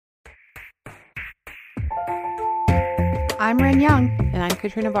I'm Ren Young, And I'm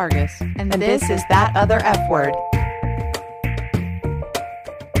Katrina Vargas. and this is That Other F Word.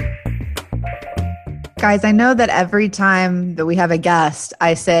 Guys, I know that every time that we have a guest,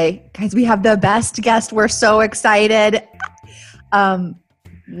 I say, guys, we have the best guest. We're so excited.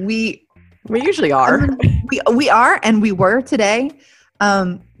 We usually are. we are, and we were today,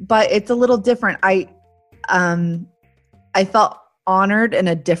 but it's a little different. I felt honored in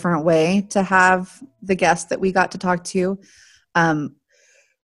a different way to have the guest that we got to talk to.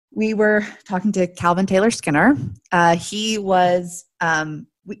 We were talking to Calvin Taylor Skinner. He was,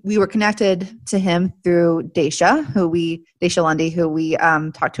 we were connected to him through Daisha Lundy, who we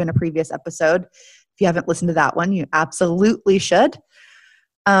talked to in a previous episode. If you haven't listened to that one, you absolutely should.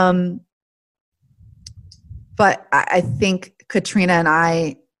 But I think Katrina and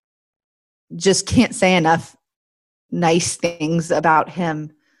I just can't say enough nice things about him.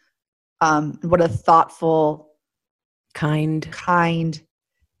 What a thoughtful, Kind.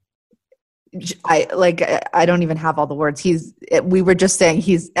 I don't even have all the words. We were just saying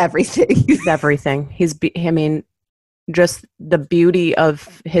he's everything. He's everything. Just the beauty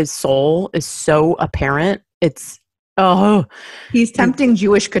of his soul is so apparent. He's tempting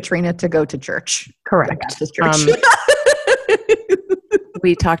Jewish Katrina to go to church. Correct. Baptist church.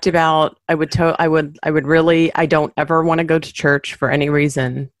 We talked about, I don't ever want to go to church for any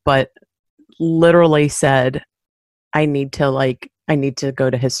reason, but literally said, I need to go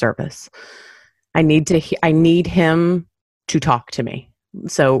to his service. I need him to talk to me.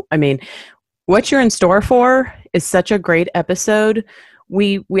 So, what you're in store for is such a great episode.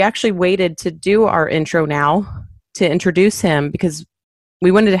 We actually waited to do our intro now to introduce him because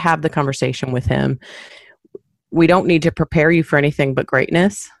we wanted to have the conversation with him. We don't need to prepare you for anything but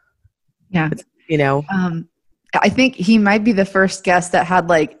greatness. Yeah. I I think he might be the first guest that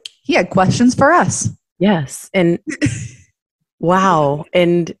he had questions for us. Yes. And wow.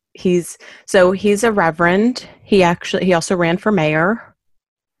 And he's a reverend. He also ran for mayor.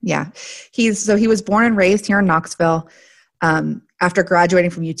 Yeah. He was born and raised here in Knoxville. After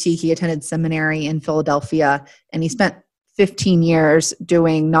graduating from UT, he attended seminary in Philadelphia, and he spent 15 years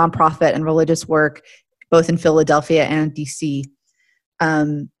doing nonprofit and religious work, both in Philadelphia and DC.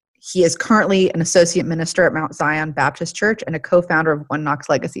 He is currently an associate minister at Mount Zion Baptist Church and a co-founder of One Knox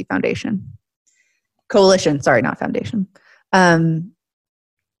Legacy Foundation. Coalition, sorry, not foundation. I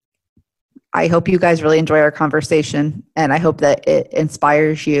hope you guys really enjoy our conversation, and I hope that it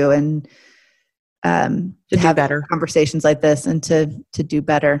inspires you and to have better conversations like this and to do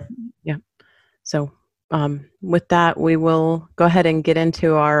better. Yeah. So with that, we will go ahead and get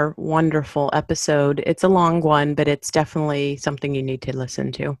into our wonderful episode. It's a long one, but it's definitely something you need to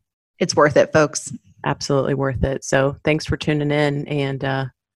listen to. It's worth it, folks. Absolutely worth it. So thanks for tuning in,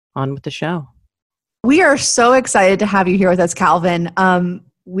 and on with the show. We are so excited to have you here with us, Calvin.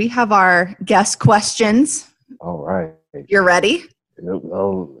 We have our guest questions. All right. You're ready?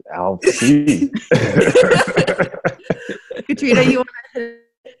 Well, I'll see. Katrina, you want to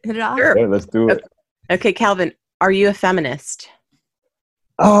hit it off? Sure. Yeah, let's do it. Okay, Calvin, are you a feminist?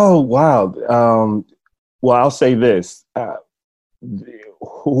 Oh, wow. Well, I'll say this.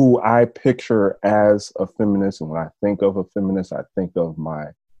 Who I picture as a feminist, and when I think of a feminist, I think of my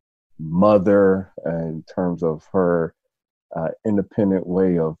mother in terms of her independent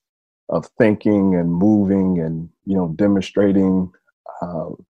way of thinking and moving and, demonstrating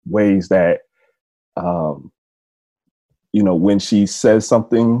ways that, when she says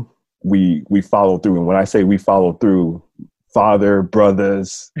something, we follow through. And when I say we follow through, father,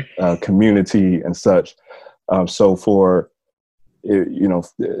 brothers, community and such. So for,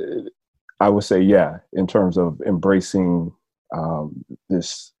 I would say, yeah, in terms of embracing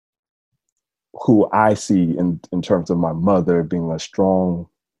this, who I see in terms of my mother being a strong,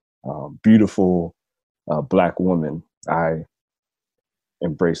 beautiful Black woman, I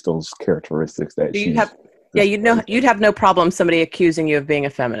embrace those characteristics that you'd have no problem somebody accusing you of being a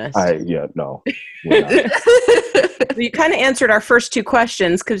feminist. No. You kind of answered our first two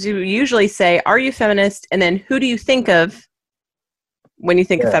questions because you usually say, are you feminist? And then who do you think of when you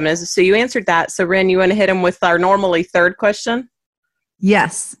think of feminism? So you answered that. So Ren, you want to hit him with our normally third question?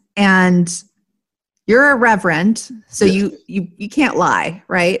 Yes. And you're a reverend, so you can't lie,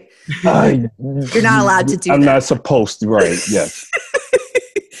 right? You're not allowed to do I'm that. not supposed to, right? Yes.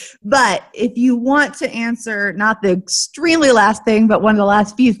 But if you want to answer not the extremely last thing, but one of the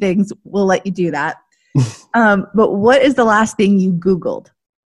last few things, we'll let you do that. But what is the last thing you Googled?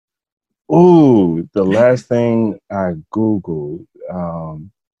 Ooh, the last thing I Googled.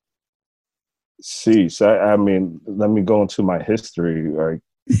 So let me go into my history. Right?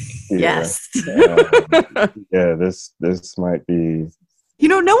 Yes. Yeah, this might be. You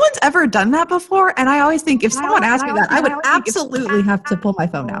know, no one's ever done that before. And I always think if someone asked me that, I would absolutely have to pull my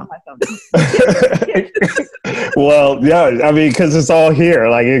phone out. Well, yeah, I mean, because it's all here.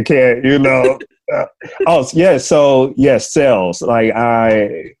 Like, you can't, oh, yeah. So, yeah, sales. Like,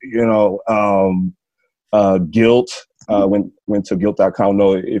 Guilt. Went to guilt.com. I don't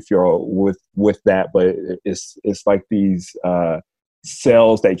know if you're with that, but it's like these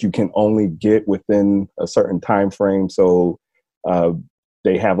sales that you can only get within a certain time frame. So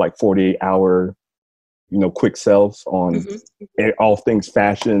they have like 48-hour, quick sales on all things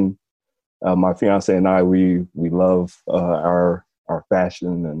fashion. My fiance and I, we love our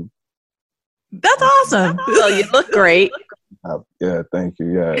fashion, and that's awesome. Well, you look great. Yeah, thank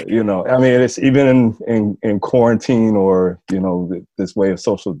you. Yeah, I mean, it's even in quarantine or this way of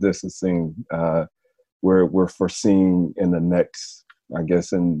social distancing. We're foreseeing in the next, I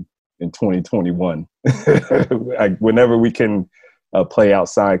guess, in 2021, whenever we can play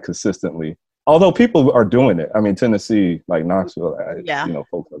outside consistently. Although people are doing it. I mean, Tennessee, like Knoxville,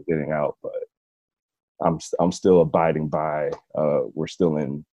 folks are getting out, but I'm still abiding by. We're still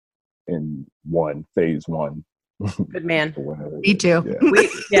in phase one. Good man. Me too.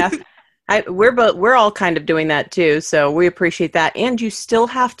 Yeah. We're all kind of doing that too, so we appreciate that. And you still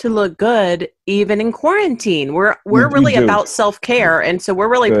have to look good even in quarantine. We're really about self-care, and so we're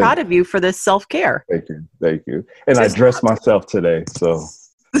really proud of you for this self-care. Thank you. And I dressed myself today, so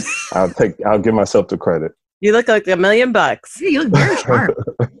I'll give myself the credit. You look like $1 million. Yeah, you look very sharp.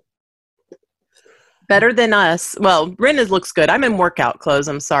 Better than us. Well, Ren looks good. I'm in workout clothes.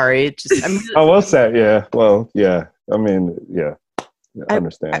 I'm sorry. Oh, what's that? Yeah. Well, yeah. I mean, yeah. I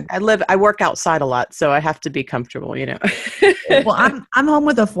understand. I work outside a lot, so I have to be comfortable, Well, I'm home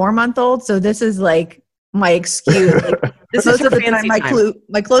with a 4-month-old, so this is like my excuse. Like, this is your fancy time.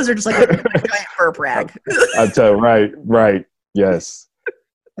 My clothes are just like a giant burp rag. I tell you, right. Yes.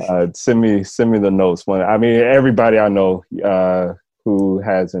 Send me the notes. I mean, everybody I know who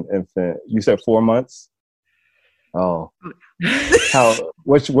has an infant. You said 4 months? Oh.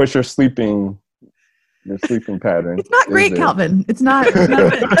 What's your sleeping pattern? It's not great, Calvin. It's not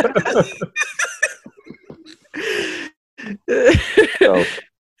so,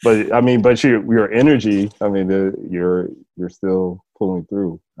 but your energy, I mean, you're still pulling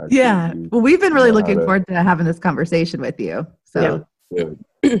through. Yeah. Well, we've been really looking forward to having this conversation with you. So yeah.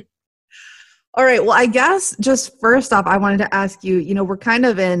 All right. Well, I guess just first off, I wanted to ask you, we're kind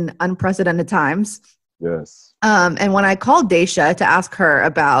of in unprecedented times. Yes. And when I called Daisha to ask her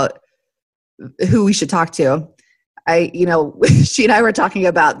about who we should talk to, she and I were talking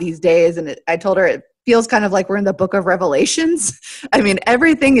about these days, and I told her it feels kind of like we're in the book of Revelations. I mean,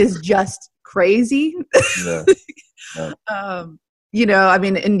 everything is just crazy. Yeah. I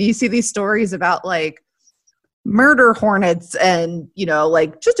mean, and you see these stories about like murder hornets, and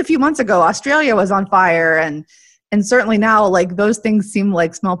like just a few months ago Australia was on fire, and certainly now like those things seem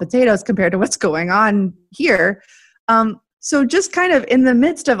like small potatoes compared to what's going on here. So just kind of in the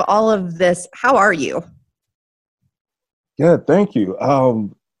midst of all of this, how are you? Yeah, thank you.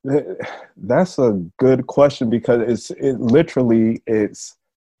 That's a good question, because it's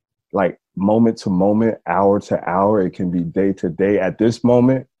like moment to moment, hour to hour. It can be day to day. At this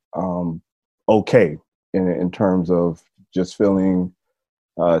moment, okay. In terms of just feeling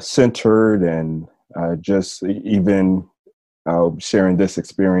centered, and just even sharing this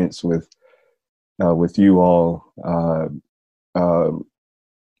experience with you all,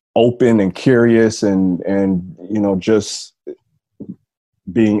 open and curious, and just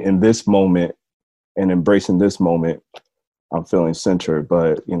being in this moment and embracing this moment. I'm feeling centered,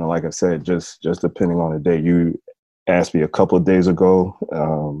 but like I said, just depending on the day. You asked me a couple of days ago.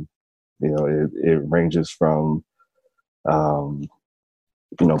 It ranges from,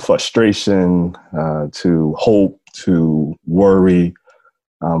 frustration to hope to worry.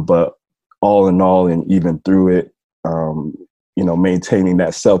 But all in all, and even through it, maintaining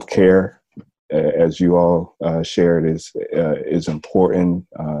that self-care, as you all shared, is important.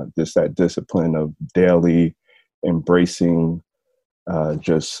 That discipline of daily embracing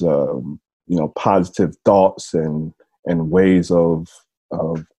just positive thoughts and ways of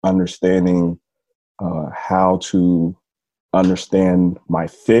understanding how to understand my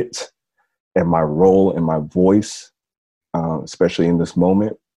fit and my role and my voice, especially in this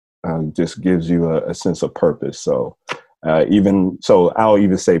moment, just gives you a sense of purpose. So I'll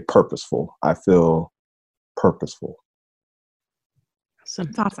even say purposeful. I feel purposeful.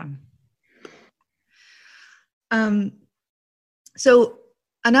 That's awesome. So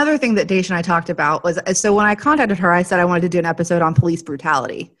Another thing that Daisha and I talked about was, so when I contacted her, I said I wanted to do an episode on police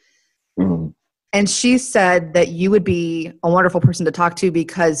brutality. Mm-hmm. And she said that you would be a wonderful person to talk to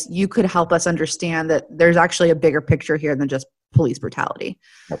because you could help us understand that there's actually a bigger picture here than just police brutality.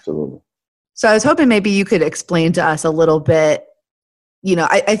 Absolutely. So I was hoping maybe you could explain to us a little bit.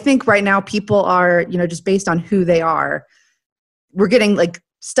 I think right now people are, just based on who they are, we're getting like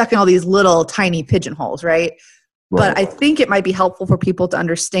stuck in all these little tiny pigeonholes, right? But I think it might be helpful for people to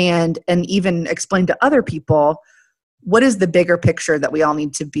understand and even explain to other people, what is the bigger picture that we all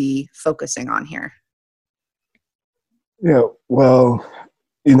need to be focusing on here? Yeah, well,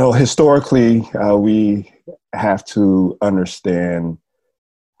 historically, we have to understand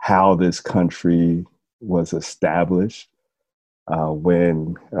how this country was established.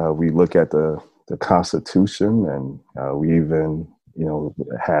 When we look at the Constitution, and we even,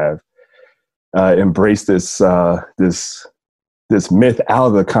 have embraced this myth out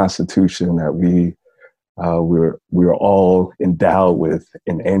of the Constitution that we're all endowed with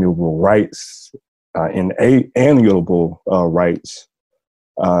inalienable rights,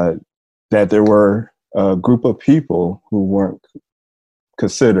 that there were a group of people who weren't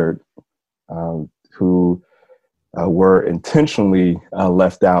considered, who were intentionally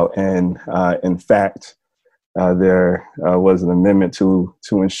left out. And in fact, there was an amendment to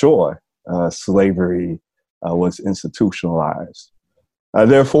ensure slavery was institutionalized.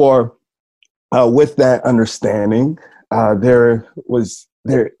 Therefore, with that understanding, in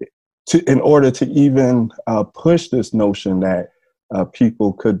order to even push this notion that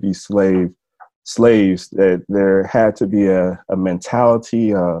people could be slaves, that there had to be a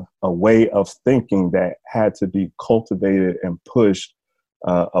mentality, a way of thinking that had to be cultivated and pushed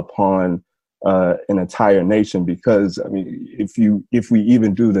upon an entire nation. Because I mean, if we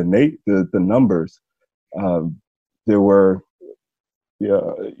even do the numbers, there were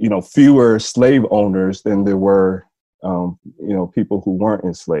fewer slave owners than there were people who weren't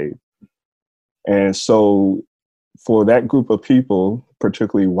enslaved. And so for that group of people,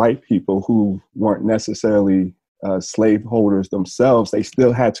 particularly white people who weren't necessarily slaveholders themselves, they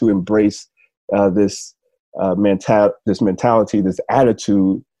still had to embrace this mentality, this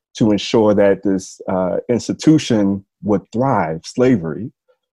attitude, to ensure that this institution would thrive, slavery.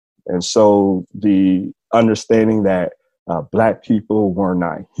 And so the understanding that Black people were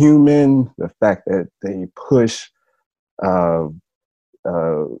not human, the fact that they push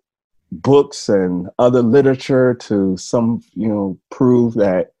books and other literature to prove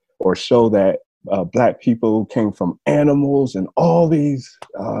that or show that Black people came from animals, and all these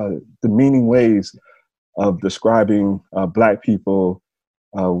demeaning ways of describing Black people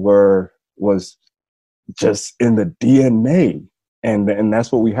was just in the DNA. And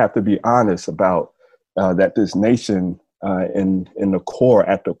that's what we have to be honest about, that this nation in the core,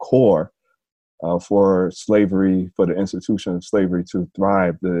 at the core, for slavery, for the institution of slavery to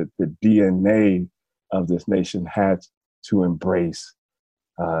thrive, the DNA of this nation had to embrace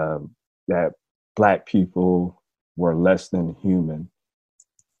that Black people were less than human.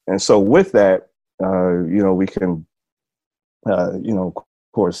 And so with that, we can, of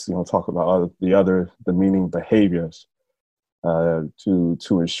course, talk about the demeaning behaviors to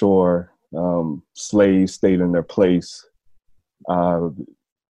ensure slaves stayed in their place.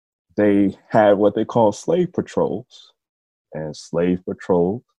 They had what they call slave patrols, and slave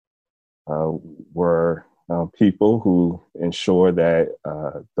patrols were people who ensured that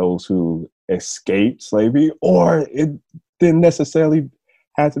those who escaped slavery, or it didn't necessarily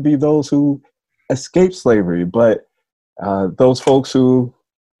have to be those who escaped slavery, but those folks who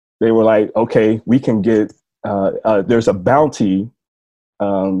they were like, okay, we can get, there's a bounty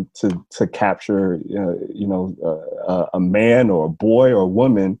to capture, a man or a boy or a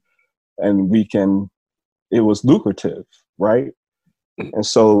woman, and it was lucrative, right? And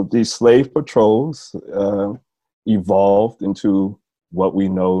so these slave patrols evolved into what we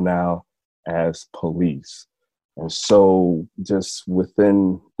know now as police. And so just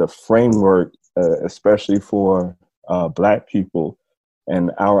within the framework, especially for Black people,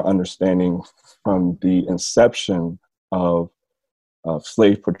 and our understanding from the inception of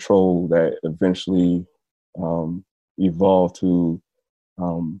slave patrol that eventually evolved to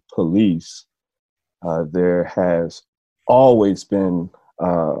police, there has always been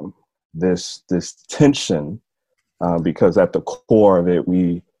this tension, because at the core of it,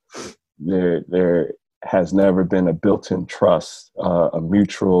 there has never been a built-in trust, a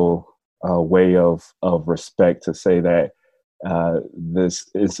mutual way of respect to say that this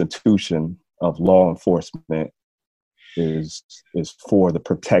institution of law enforcement is for the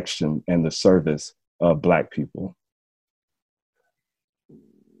protection and the service of Black people.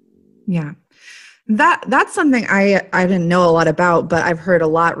 Yeah. That's something I didn't know a lot about, but I've heard a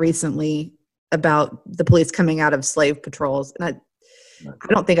lot recently about the police coming out of slave patrols. And I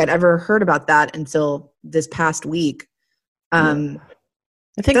don't think I'd ever heard about that until this past week. I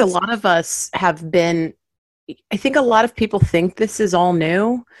think a lot of us have been, I think a lot of people think this is all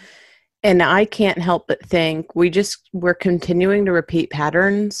new. And I can't help but think we're continuing to repeat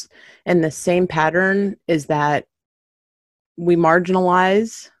patterns. And the same pattern is that we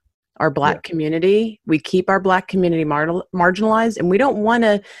marginalize our Black community. We keep our Black community marginalized, and we don't want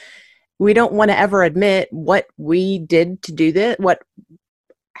to ever admit what we did to do this,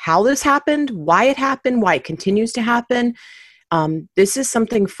 how this happened, why it continues to happen. This is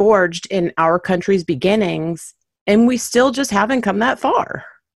something forged in our country's beginnings, and we still just haven't come that far.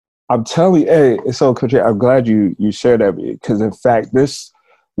 I'm telling you, hey, so Coach, I'm glad you shared that, because in fact, this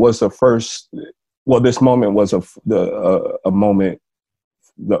was the first. Well, this moment was a moment.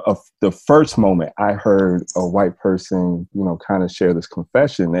 The first moment I heard a white person, kind of share this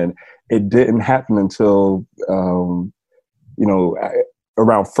confession, and it didn't happen until,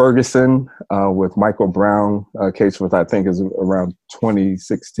 around Ferguson with Michael Brown case, which I think is around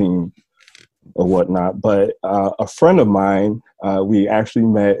 2016 or whatnot. But a friend of mine, we actually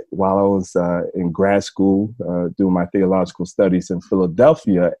met while I was in grad school doing my theological studies in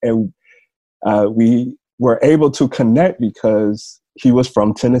Philadelphia, and we were able to connect because he was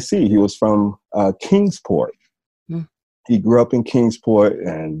from Tennessee. He was from Kingsport. Mm. He grew up in Kingsport,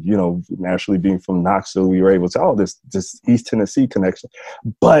 and, naturally being from Knoxville, we were able to, this East Tennessee connection.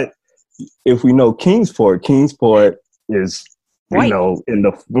 But if we know Kingsport is, white. In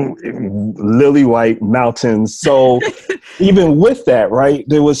the lily white mountains. So even with that, right,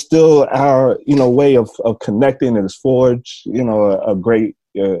 there was still our, way of connecting, and it's forged, a great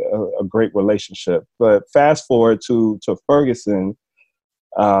relationship. But fast forward to Ferguson,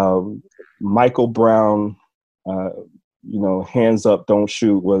 Michael Brown, hands up, don't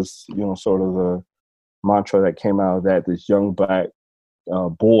shoot was, sort of the mantra that came out of that. This young Black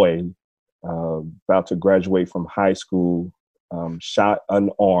boy about to graduate from high school, shot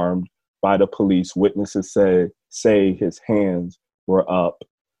unarmed by the police. Witnesses say his hands were up,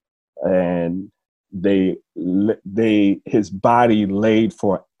 and his body laid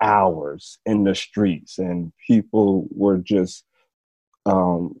for hours in the streets, and people were just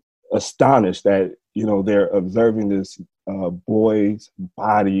astonished that they're observing this boy's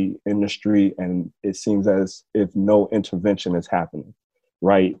body in the street, and it seems as if no intervention is happening.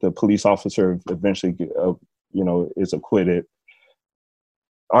 Right, the police officer eventually, is acquitted.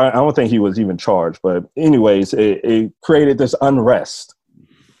 I don't think he was even charged, but anyways, it created this unrest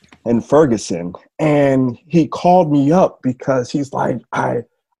in Ferguson, and he called me up because he's like, I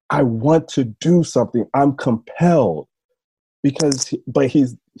want to do something. I'm compelled but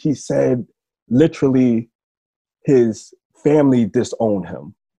he said literally his family disowned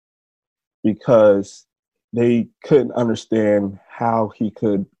him because they couldn't understand how he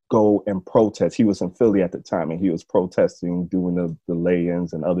could go and protest. He was in Philly at the time, and he was protesting, doing the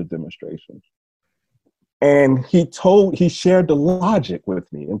lay-ins and other demonstrations. And he shared the logic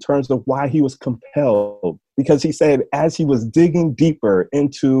with me in terms of why he was compelled, because he said as he was digging deeper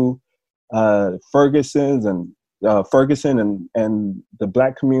into Ferguson and the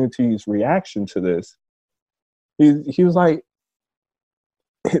Black community's reaction to this, he was like,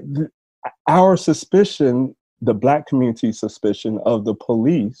 our suspicion, the Black community's suspicion of the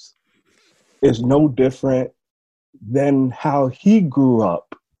police, is no different than how he grew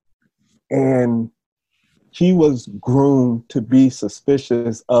up. And he was groomed to be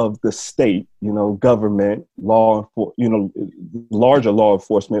suspicious of the state, government, larger law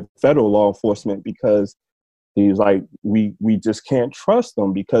enforcement, federal law enforcement, because he's like, we just can't trust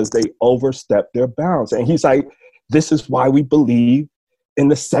them because they overstep their bounds. And he's like, this is why we believe in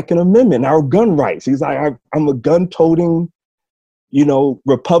the Second Amendment, our gun rights. He's like, I'm a gun-toting,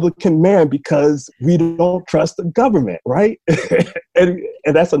 Republican man because we don't trust the government, right? and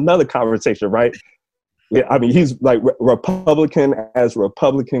that's another conversation, right? Yeah, I mean, he's like Republican as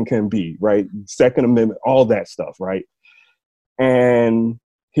Republican can be, right? Second Amendment, all that stuff, right? And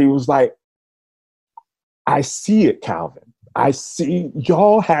he was like, I see it, Calvin. I see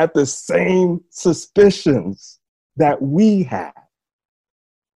y'all have the same suspicions that we have.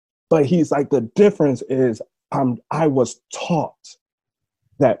 But he's like, the difference is I was taught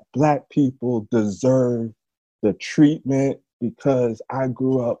that Black people deserve the treatment because I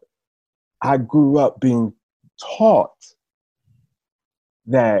grew up being taught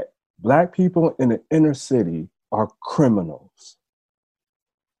that Black people in the inner city are criminals.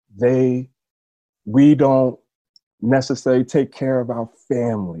 We don't necessarily take care of our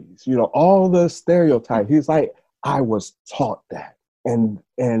families. You know, all the stereotypes. He's like, I was taught that. And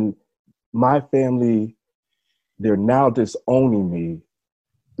my family, they're now disowning me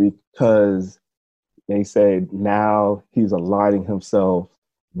because they said now he's aligning himself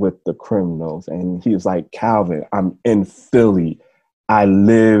with the criminals. And he was like, Calvin, I'm in Philly. I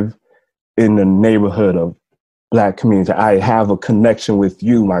live in the neighborhood of Black community. I have a connection with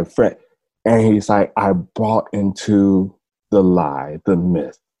you, my friend. And he's like, I bought into the lie, the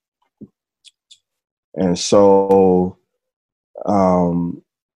myth. And so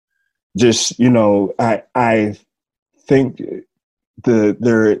just, you know, I think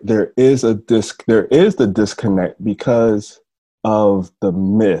there is the disconnect because of the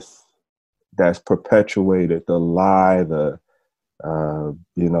myth that's perpetuated, the lie, all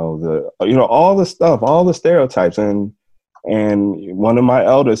the stuff, all the stereotypes. And one of my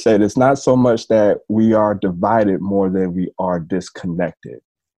elders said, it's not so much that we are divided more than we are disconnected.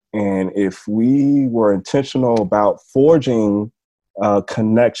 And if we were intentional about forging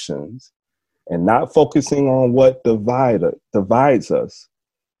connections and not focusing on what divides us,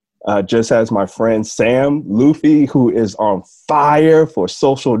 just as my friend Sam Luffy, who is on fire for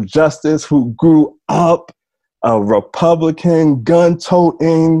social justice, who grew up a Republican,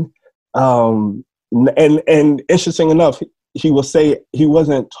 gun-toting, and interesting enough, he will say he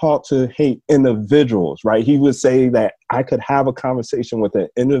wasn't taught to hate individuals, right? He would say that I could have a conversation with an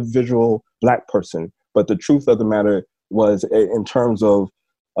individual Black person, but the truth of the matter was, in terms of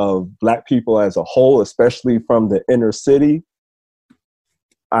Black people as a whole, especially from the inner city,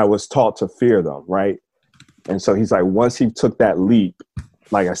 I was taught to fear them, right? And so he's like, once he took that leap,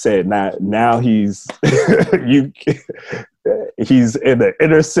 like I said, now he's he's in the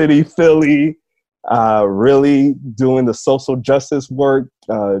inner city Philly, really doing the social justice work,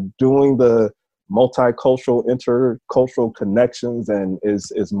 doing the multicultural, intercultural connections, and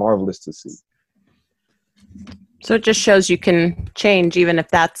is marvelous to see. So it just shows you can change, even if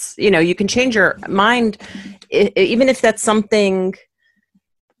that's, you can change your mind, even if that's something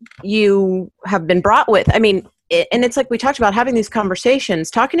you have been brought with. I mean, and it's like we talked about, having these conversations,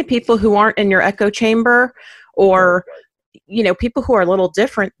 talking to people who aren't in your echo chamber, or, people who are a little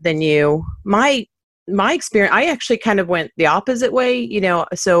different than you. My experience, I actually kind of went the opposite way,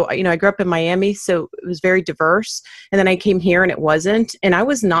 so, I grew up in Miami, so it was very diverse. And then I came here and it wasn't, and I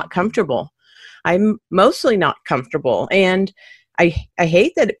was not comfortable. I'm mostly not comfortable. And I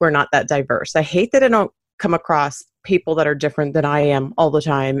hate that we're not that diverse. I hate that I don't come across people that are different than I am all the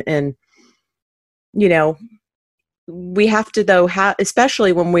time. And, we have to, though,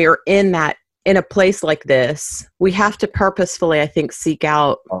 especially when we are in a place like this, we have to purposefully, I think, seek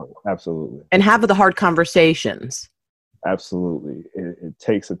out. Oh, absolutely. And have the hard conversations. Absolutely. It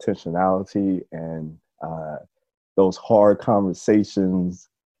takes intentionality, and those hard conversations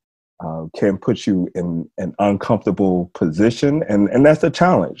can put you in an uncomfortable position. And that's a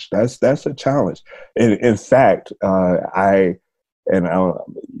challenge. That's a challenge. In fact, I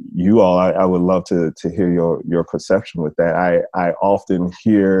would love to hear your perception with that. I often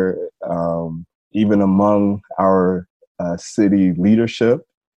hear, even among our city leadership,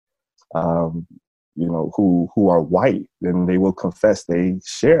 who are white, and they will confess, they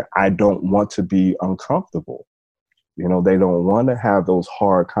share, I don't want to be uncomfortable. They don't want to have those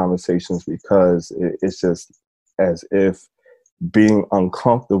hard conversations because it's just as if being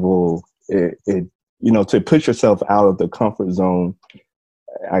uncomfortable, to put yourself out of the comfort zone,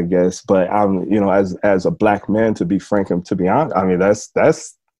 I guess. But as a Black man, to be frank and to be honest, I mean, that's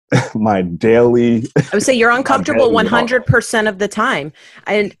my daily. I would say you're uncomfortable 100% of the time.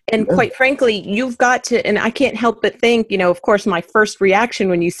 And quite frankly, you've got to, and I can't help but think, of course, my first reaction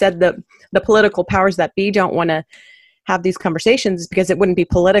when you said the political powers that be don't want to have these conversations because it wouldn't be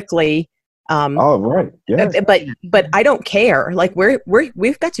politically. Oh, right. Yes. But I don't care. Like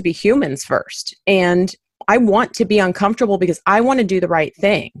we've got to be humans first. And I want to be uncomfortable because I want to do the right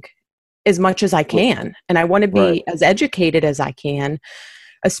thing as much as I can. And I want to be as educated as I can,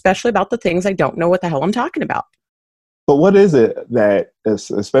 especially about the things I don't know what the hell I'm talking about. But what is it that,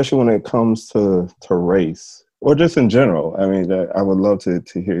 especially when it comes to race, or just in general, I mean, I would love to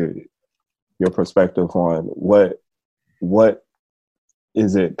hear your perspective on what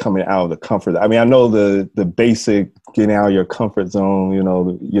is it coming out of the comfort? I mean, I know the basic getting out of your comfort zone,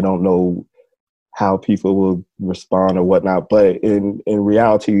 you don't know how people will respond or whatnot, but in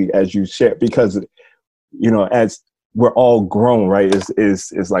reality, as you share, because, as we're all grown, right?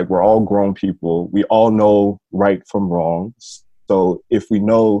 It's like we're all grown people. We all know right from wrong. So if we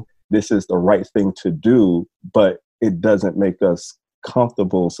know this is the right thing to do, but it doesn't make us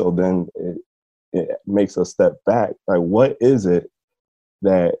comfortable, so then it makes us step back. Like, what is it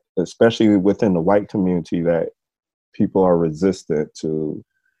that, especially within the white community, that people are resistant to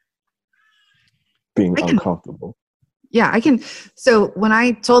being uncomfortable? Yeah, I can. So when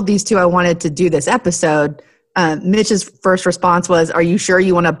I told these two I wanted to do this episode, Mitch's first response was, "Are you sure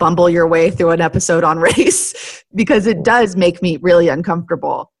you want to bumble your way through an episode on race?" Because it does make me really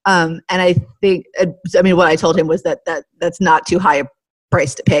uncomfortable. And I think, I mean, what I told him was that's not too high a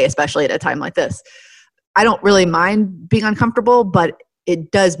price to pay, especially at a time like this. I don't really mind being uncomfortable, but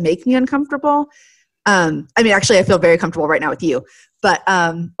it does make me uncomfortable. I mean, actually, I feel very comfortable right now with you, but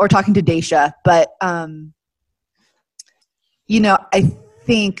or talking to Daisha, but. You know, I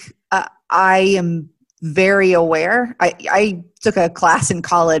think I am very aware. I took a class in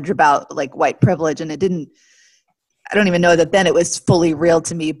college about like white privilege, and I don't even know that then it was fully real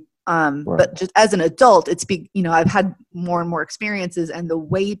to me. Right. But just as an adult, I've had more and more experiences, and the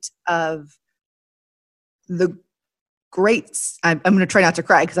weight of the greats. I'm going to try not to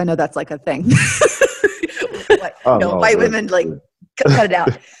cry because I know that's like a thing. White women like cut it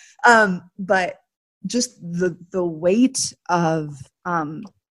out. But just the weight of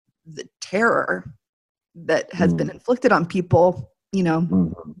the terror that has been inflicted on people, it's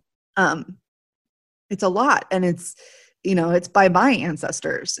a lot, and it's by my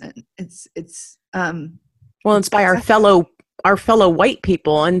ancestors, and it's by our fellow white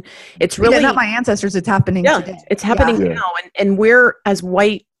people, and it's really not my ancestors. It's happening today. It's happening now, and we're, as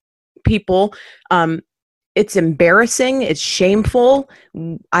white people, it's embarrassing. It's shameful.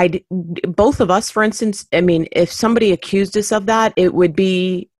 Both of us, for instance, I mean, if somebody accused us of that, it would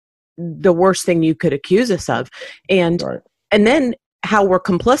be the worst thing you could accuse us of. And then how we're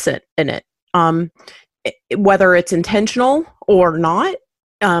complicit in it, whether it's intentional or not.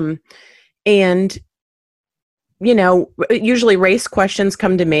 And usually race questions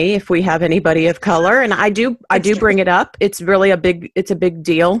come to me if we have anybody of color, and I do bring it up. It's really a big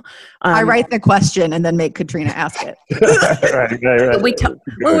deal. I write the question and then make Katrina ask it. Right.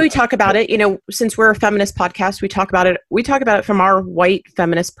 When we talk about it, since we're a feminist podcast, we talk about it from our white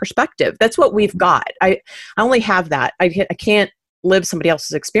feminist perspective. That's what we've got. I only have that. I can't live somebody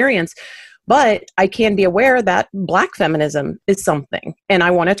else's experience, but I can be aware that Black feminism is something, and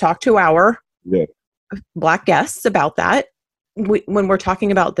I want to talk to our Black guests about that. When we're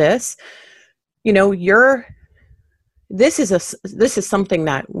talking about this, this is something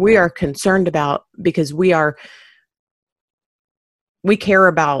that we are concerned about, because we care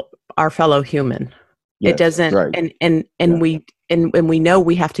about our fellow human. It doesn't, and we know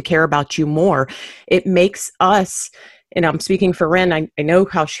we have to care about you more. It makes us, and I'm speaking for Ren, I know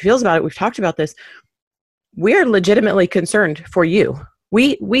how she feels about it. We've talked about this. We're legitimately concerned for you.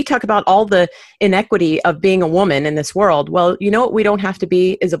 We talk about all the inequity of being a woman in this world. Well, you know what we don't have to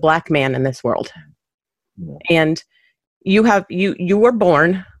be is a Black man in this world. Yeah. And you were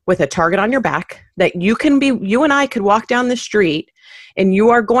born with a target on your back that you and I could walk down the street, and you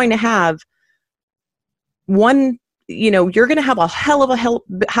are going to have you're going to have a hell of a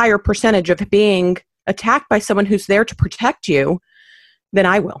higher percentage of being attacked by someone who's there to protect you than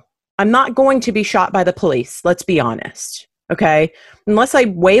I will. I'm not going to be shot by the police. Let's be honest. Okay. Unless I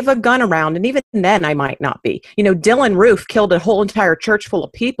wave a gun around, and even then I might not be. Dylan Roof killed a whole entire church full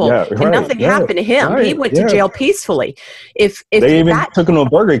of people, and nothing happened to him. He went to jail peacefully. If they even took him to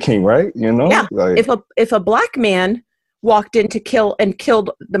Burger King, right? Yeah. If a Black man walked in to kill and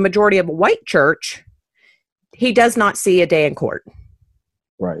killed the majority of a white church, he does not see a day in court.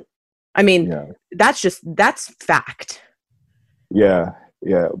 Right. I mean, that's fact. Yeah.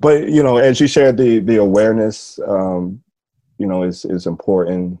 Yeah. But, as you shared, the awareness, is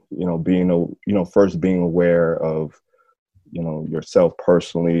important, first being aware of, yourself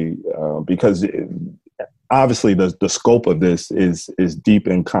personally, because obviously the scope of this is deep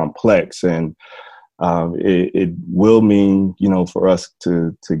and complex, and it will mean, for us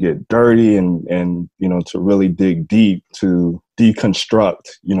to get dirty and to really dig deep to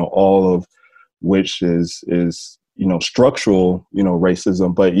deconstruct, all of which is structural,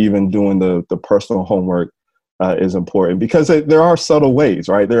 racism, but even doing the personal homework is important, because there are subtle ways,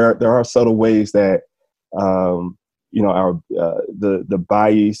 right? There are subtle ways that, our the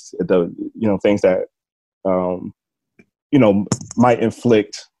bias, things that, might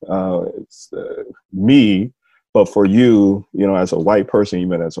inflict me, but for you, as a white person,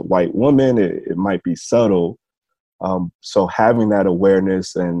 even as a white woman, it might be subtle. So having that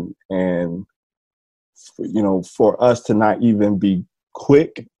awareness and for us to not even be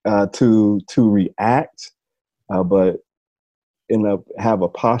quick to react, but have a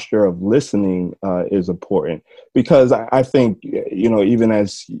posture of listening is important, because I think, even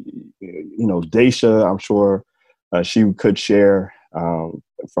as Daisha, I'm sure she could share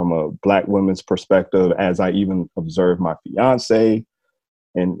from a Black woman's perspective, as I even observe my fiance,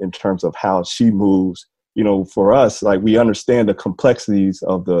 and in terms of how she moves. For us, like, we understand the complexities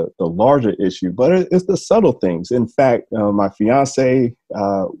of the larger issue, but it's the subtle things. In fact, my fiance,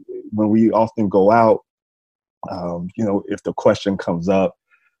 when we often go out, if the question comes up,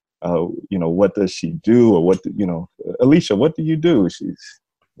 what does she do, or Alicia, what do you do?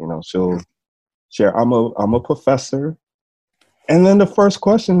 She'll share, I'm a professor. And then the first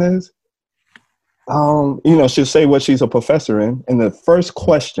question is, she'll say what she's a professor in. And the first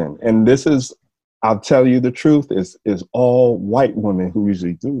question, and this is, I'll tell you the truth, is all white women who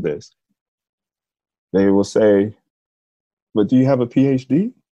usually do this. They will say, but do you have a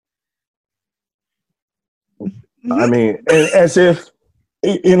PhD? I mean, as if,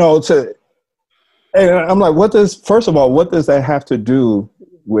 and I'm like, first of all, what does that have to do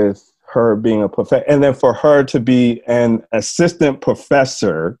with her being a professor? And then for her to be an assistant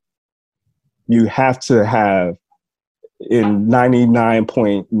professor, you have to have, in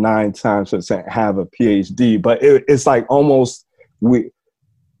 99.9 times have a PhD. But it's like almost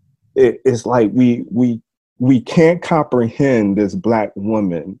it's like we can't comprehend this Black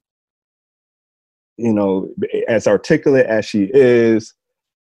woman, as articulate as she is,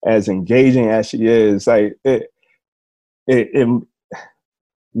 as engaging as she is. Like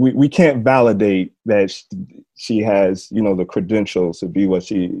we can't validate that she has, the credentials to be what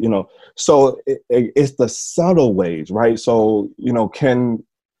she, so it's the subtle ways, right? So, and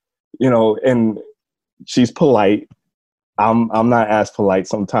she's polite. I'm not as polite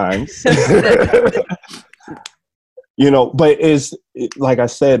sometimes, but it's like I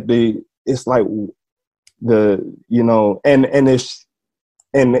said, it's like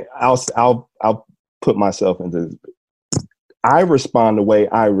and I'll put myself into this. I respond the way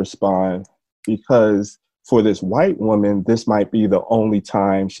I respond because for this white woman, this might be the only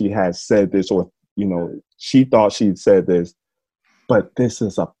time she has said this, or, she thought she'd said this, but this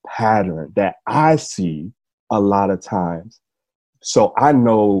is a pattern that I see a lot of times. So I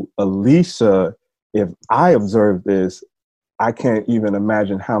know Alicia, if I observe this, I can't even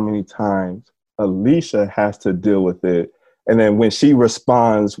imagine how many times Alicia has to deal with it. And then when she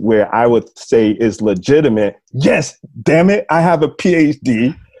responds where I would say is legitimate, yes, damn it, I have a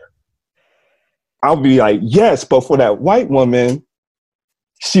PhD. I'll be like, yes, but for that white woman,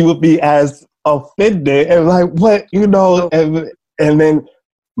 she would be as offended and like, what, and then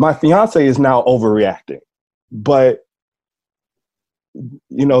my fiance is now overreacting. But,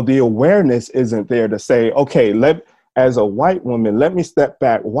 the awareness isn't there to say, okay, as a white woman, let me step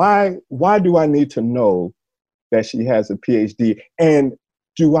back. Why do I need to know that she has a PhD? And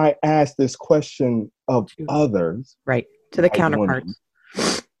do I ask this question of others? Right. To the counterparts.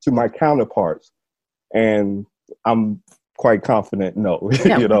 To my counterparts. And I'm quite confident, no.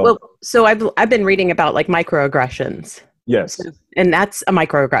 Yeah. Well, so I've been reading about like microaggressions. Yes. And that's a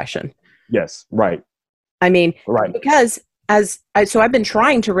microaggression. Yes. Right. I mean, right. Because so I've been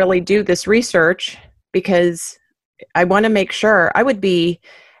trying to really do this research because I want to make sure I would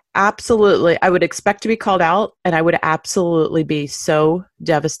expect to be called out, and I would absolutely be so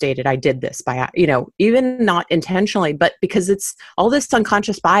devastated I did this by, even not intentionally, but because it's all this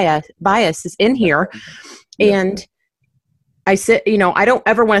unconscious bias is in here. Yeah. And I don't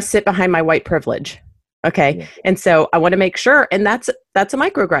ever want to sit behind my white privilege. Okay. Yeah. And so I want to make sure, and that's a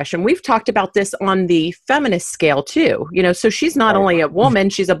microaggression. We've talked about this on the feminist scale too, so she's not only a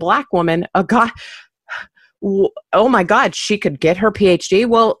woman, she's a Black woman, a guy. Oh my God, she could get her PhD.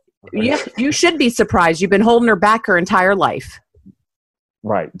 Well, yeah, you should be surprised. You've been holding her back her entire life.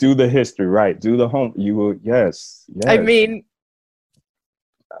 Right. Do the history. Right. Do the home. You will. Yes. I mean,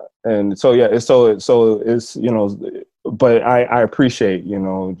 and so, yeah, so it's, but I appreciate,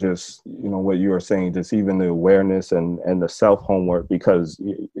 just, what you are saying, just even the awareness and the self homework, because,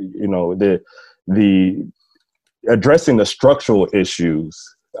 the addressing the structural issues,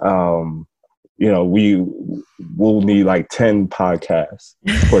 we will need like 10 podcasts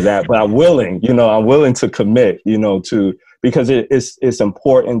for that, but I'm willing to commit, because it's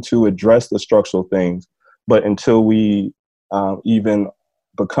important to address the structural things, but until we even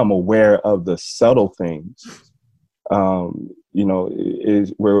become aware of the subtle things, we'll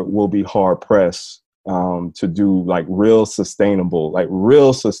be hard pressed to do like real sustainable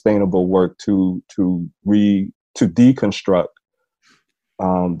work to deconstruct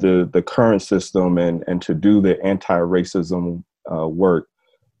the current system and to do the anti-racism work.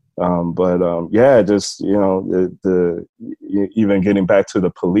 Just even getting back to the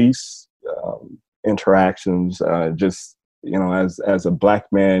police interactions, just as a Black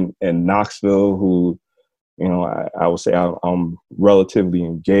man in Knoxville who, I would say I'm relatively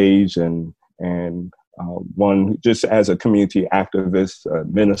engaged and one just as a community activist,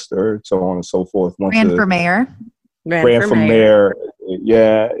 minister, so on and so forth. Ran for mayor. Ran for mayor.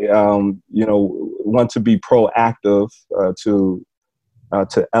 Yeah, want to be proactive to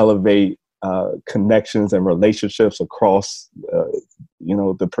elevate connections and relationships across,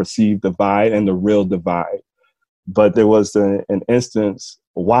 the perceived divide and the real divide. But there was an instance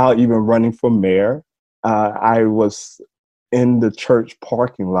while even running for mayor, I was in the church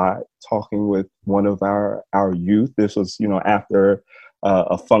parking lot talking with one of our youth. This was, after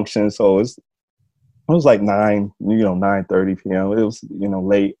a function. So it was like 9:30 p.m. It was,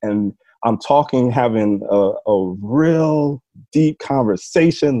 late. And I'm talking, having a real deep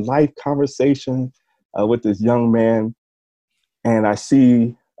conversation, life conversation with this young man. And I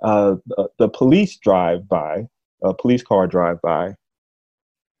see the police drive by, a police car drive by.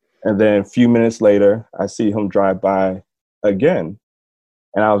 And then a few minutes later, I see him drive by again.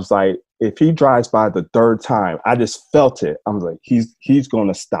 And I was like, if he drives by the third time, I just felt it. I'm like, he's going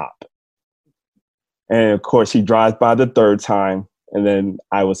to stop. And of course, he drives by the third time. And then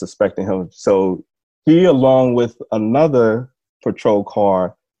I was expecting him. So he, along with another patrol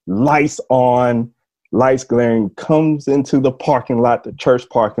car, lights on, lights glaring, comes into the parking lot, the church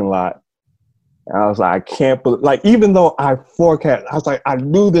parking lot. And I was like, I can't believe, like, even though I was like, I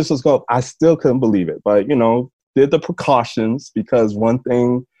knew this was going, I still couldn't believe it. But, did the precautions, because one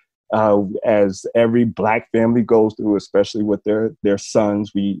thing, as every Black family goes through, especially with their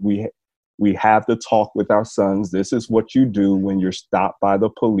sons, we have to talk with our sons. This is what you do when you're stopped by the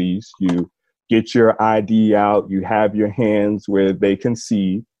police. You get your ID out, you have your hands where they can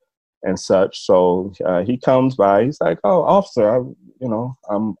see and such. So he comes by, he's like, "Oh, officer,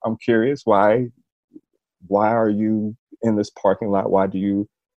 I'm curious, why are you in this parking lot? Why do you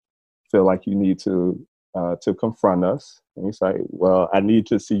feel like you need to confront us?" And he's like, "Well, I need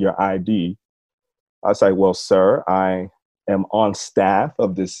to see your ID." I was like, "Well, sir, I am on staff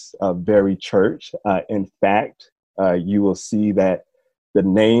of this very church. In fact, you will see that the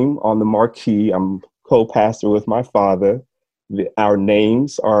name on the marquee, I'm co-pastor with my father. Our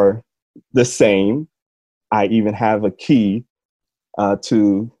names are the same. I even have a key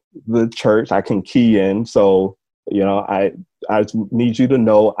to the church. I can key in. So, I need you to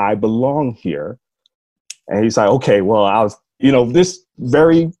know I belong here." And he's like, "Okay, well, I was, this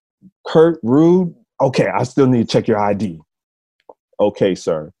very curt, rude. Okay, I still need to check your ID." "Okay,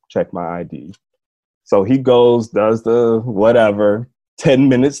 sir, check my ID." So he goes, does the whatever. 10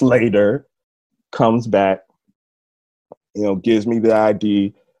 minutes later, comes back, gives me the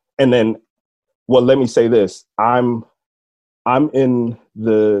ID. And then, well, let me say this. I'm in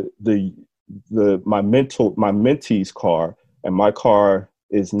my mentee's car, and my car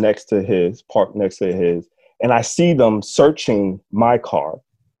is parked next to his. And I see them searching my car.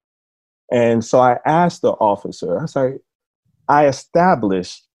 And so I asked the officer, I was like, I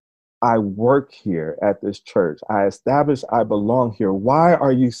established I work here at this church. I established I belong here. Why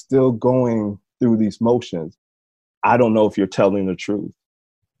are you still going through these motions? "I don't know if you're telling the truth.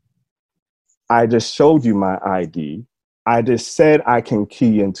 I just showed you my ID. I just said I can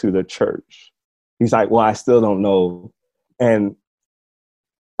key into the church." He's like, "Well, I still don't know." And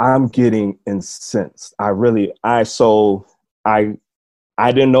I'm getting incensed.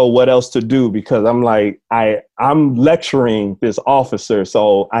 I didn't know what else to do, because I'm like, I'm lecturing this officer.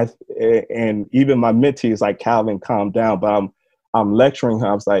 So and even my mentee is like, "Calvin, calm down." But I'm lecturing her.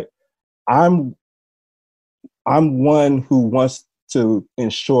 I was like, I'm one who wants to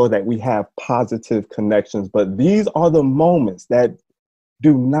ensure that we have positive connections, but these are the moments that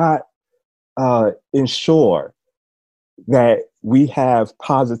do not ensure that we have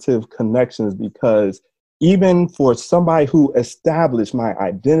positive connections, because even for somebody who established my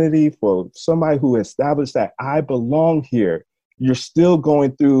identity, for somebody who established that I belong here, you're still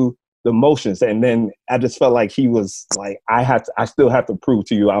going through the motions. And then I just felt like he was like, I still have to prove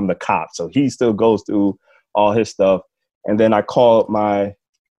to you I'm the cop. So he still goes through all his stuff. And then I called my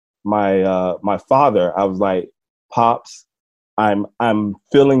father. I was like, "Pops, I'm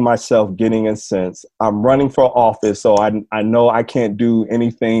feeling myself getting incensed. I'm running for office, so I know I can't do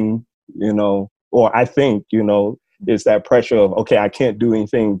anything, or I think, it's that pressure of, okay, I can't do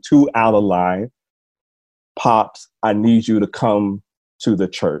anything too out of line. Pops, I need you to come to the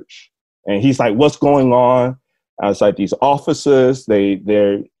church." And he's like, "What's going on?" I was like, "These officers,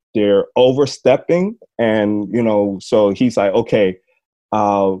 they're overstepping." And, so he's like, "Okay."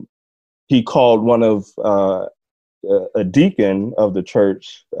 He called one of a deacon of the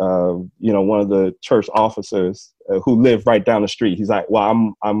church, one of the church officers who lived right down the street. He's like,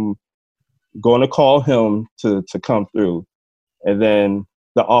 well, I'm going to call him to come through. And then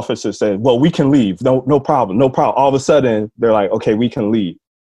the officer said, well, we can leave. No problem. No problem. All of a sudden they're like, okay, we can leave.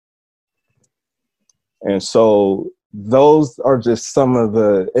 And so those are just some of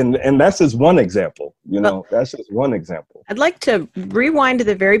and that's just one example, that's just one example. I'd like to rewind to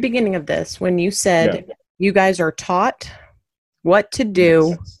the very beginning of this when you said you guys are taught what to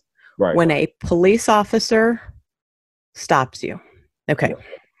do when a police officer stops you. Okay.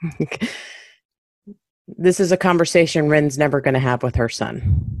 Yeah. This is a conversation Ren's never going to have with her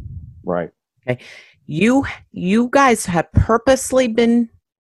son. Right. Okay. You guys have purposely been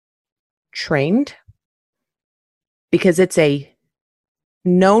trained because it's a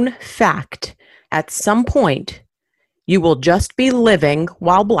known fact at some point you will just be living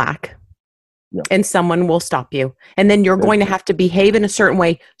while Black and someone will stop you. And then you're going to have to behave in a certain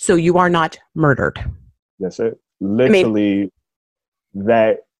way so you are not murdered. Yes, sir. Literally,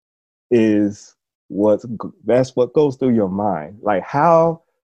 that is that's what goes through your mind. Like, how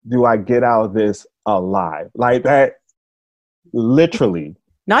do I get out of this alive? Like that, literally.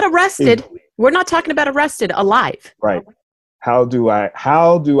 Not arrested. We're not talking about arrested, alive. Right. How do I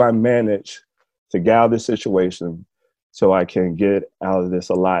manage to get out of this situation so I can get out of this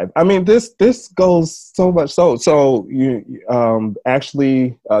alive? I mean, this goes so much so. So you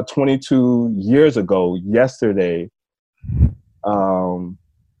actually 22 years ago, yesterday,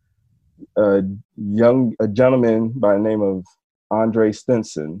 a gentleman by the name of Andre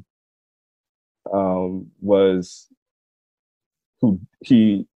Stinson was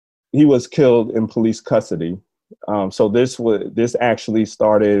was killed in police custody. So this actually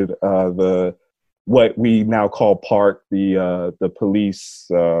started what we now call PARC, the police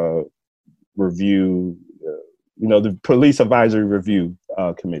review, the police advisory review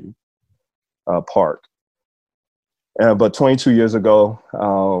committee, PARC. But 22 years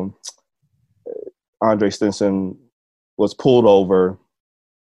ago, Andre Stinson was pulled over.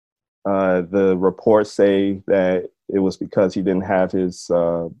 The reports say that it was because he didn't have his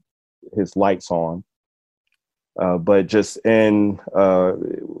lights on. But just again,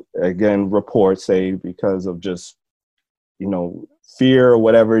 reports say because of just, fear or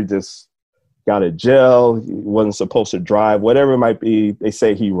whatever, just got a jail, he wasn't supposed to drive, whatever it might be, they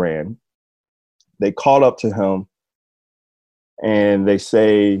say he ran. They called up to him and they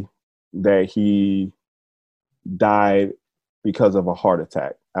say that he died because of a heart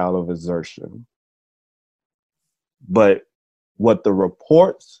attack out of exertion. But what the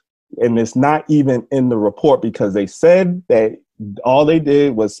reports, and it's not even in the report because they said that all they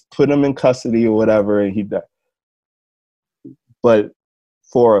did was put him in custody or whatever and he died. But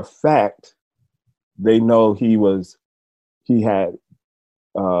for a fact, they know he had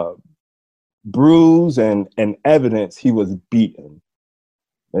bruise and evidence he was beaten.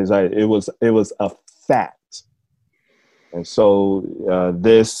 It's like it was a fact. And so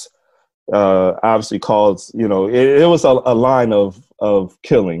this obviously calls, it was a line of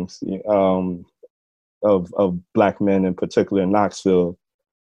killings of Black men, in particular in Knoxville,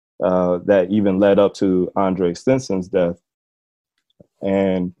 that even led up to Andre Stinson's death.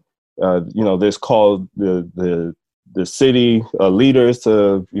 And this called the city leaders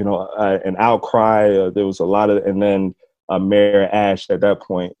to an outcry. There was a lot of, and then Mayor Ash at that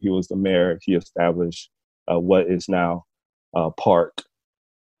point, he was the mayor. He established what is now PARC.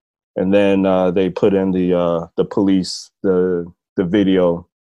 And then they put in the police, the video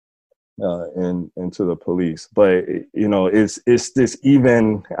into the police. But it's this,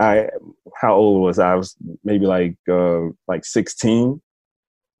 even how old was I? I was maybe like 16.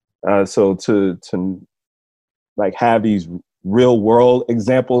 So to like have these real world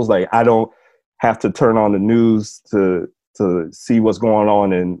examples, like I don't have to turn on the news to see what's going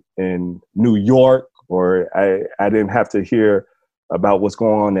on in New York, or I didn't have to hear about what's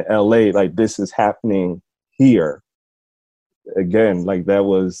going on in LA. Like, this is happening here. Again, like that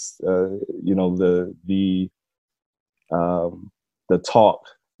was, the talk,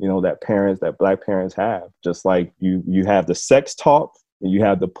 that Black parents have, just like you have the sex talk and you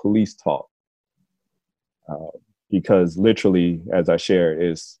have the police talk. Because literally, as I shared,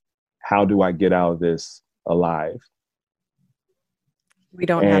 is how do I get out of this alive? We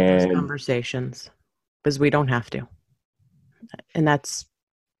don't have those conversations because we don't have to. And that's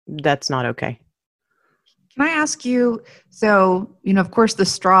not okay. Can I ask you, so, of course, the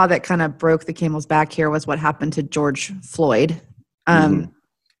straw that kind of broke the camel's back here was what happened to George Floyd.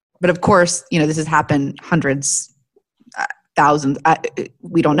 But of course, this has happened hundreds, thousands,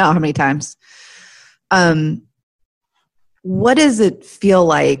 we don't know how many times. What does it feel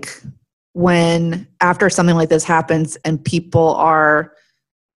like when after something like this happens and people are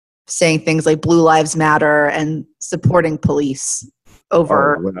saying things like Blue Lives Matter and supporting police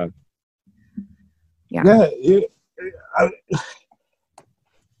over? Oh, well, Yeah. I,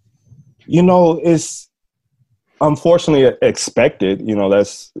 it's unfortunately expected.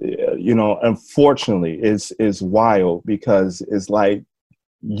 That's unfortunately is wild, because it's like,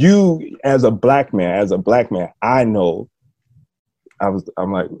 you as a black man, I know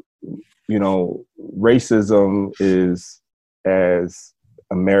I'm like, racism is as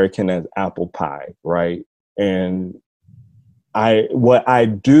American as apple pie, right? And what I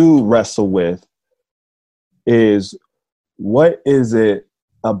do wrestle with is, what is it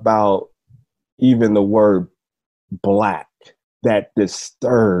about even the word black that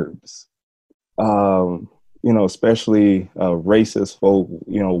disturbs, especially racist folk,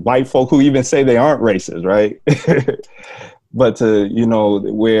 white folk who even say they aren't racist, right? But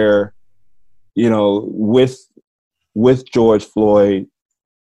where, with George Floyd,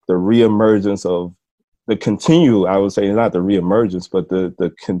 the reemergence of I would say not the reemergence, but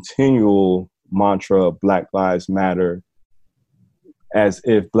the continual mantra of Black Lives Matter, as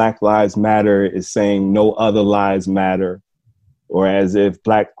if Black Lives Matter is saying no other lives matter, or as if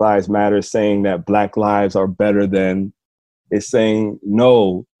Black Lives Matter is saying that Black lives are better than, is saying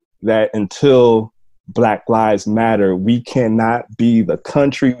no, that until Black Lives Matter, we cannot be the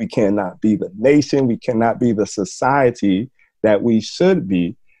country, we cannot be the nation, we cannot be the society that we should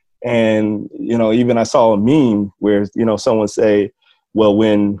be. And, even I saw a meme where, someone say, well,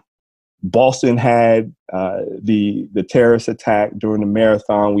 when Boston had the terrorist attack during the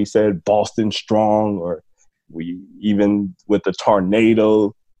marathon, we said Boston strong, or we, even with the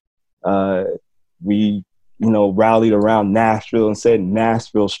tornado, we rallied around Nashville and said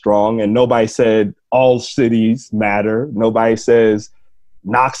Nashville strong, and nobody said all cities matter. Nobody says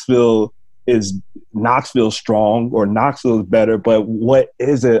Knoxville strong, or Knoxville is better. But what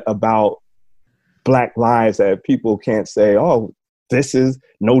is it about Black lives that people can't say, oh, this is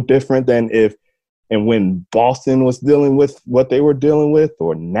no different than if, and when Boston was dealing with what they were dealing with,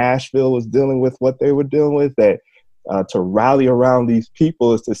 or Nashville was dealing with what they were dealing with, that to rally around these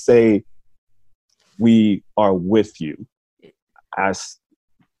people is to say, we are with you. That's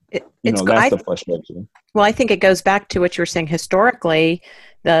the frustration. Well, I think it goes back to what you were saying. Historically,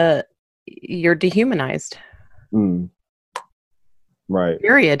 you're dehumanized. Right.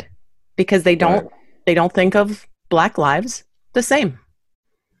 Period. Because they don't think of Black lives the same.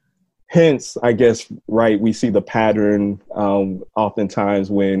 Hence, I guess, right, we see the pattern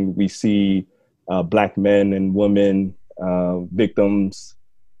oftentimes when we see Black men and women victims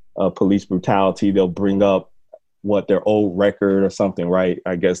of police brutality, they'll bring up their old record or something, right?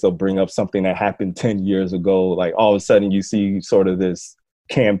 I guess they'll bring up something that happened 10 years ago. Like, all of a sudden you see sort of this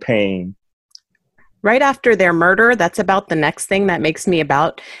campaign. Right after their murder, that's about the next thing that makes me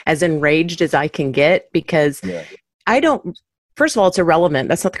about as enraged as I can get, because first of all, it's irrelevant.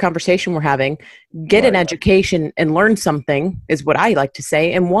 That's not the conversation we're having. Get an education and learn something is what I like to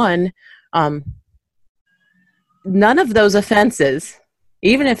say. And one, none of those offenses,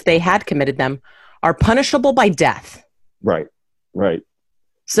 even if they had committed them, are punishable by death. Right.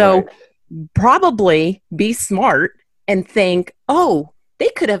 So probably be smart and think, oh, they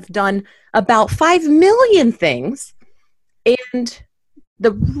could have done about 5 million things, and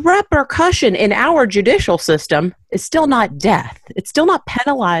the repercussion in our judicial system is still not death. It's still not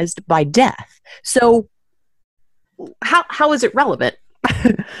penalized by death. So how is it relevant?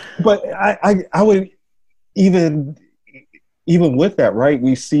 But I would, even with that, right?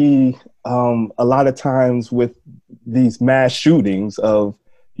 We see a lot of times with these mass shootings of,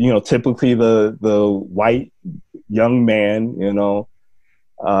 typically the white young man,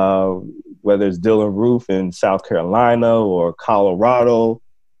 whether it's Dylan Roof in South Carolina or Colorado,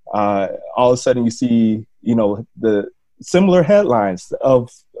 all of a sudden you see, the similar headlines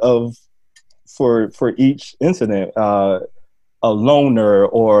for each incident, a loner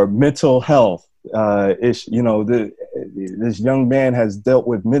or mental health issue. This young man has dealt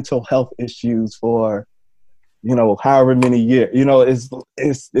with mental health issues for, however many years.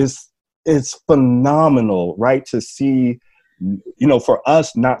 It's phenomenal, right? To see, for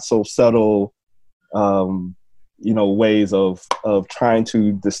us, not so subtle, ways of trying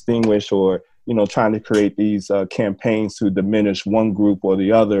to distinguish, or, trying to create these campaigns to diminish one group or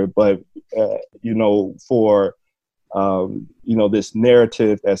the other. But, for, this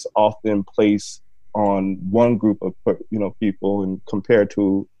narrative that's often placed on one group of, people and compared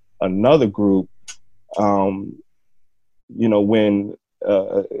to another group, when,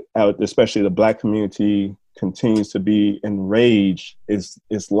 especially the Black community, continues to be enraged,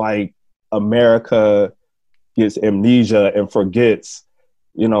 it's like America gets amnesia and forgets,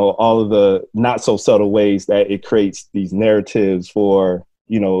 you know, all of the not so subtle ways that it creates these narratives for,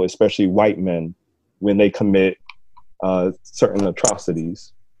 you know, especially white men when they commit certain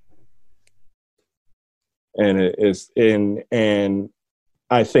atrocities. And and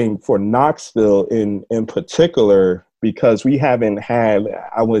I think for Knoxville in particular, because we haven't had,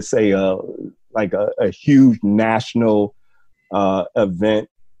 I would say, like a huge national event,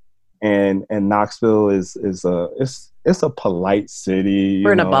 and Knoxville is a polite city.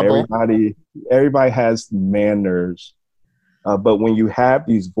 We're in a bubble. Everybody has manners, but when you have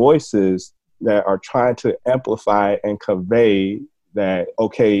these voices that are trying to amplify and convey that,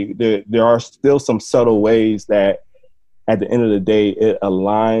 okay, there are still some subtle ways that at the end of the day it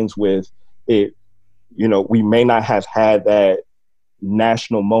aligns with it. You know, we may not have had that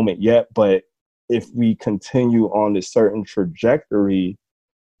national moment yet, but if we continue on this certain trajectory,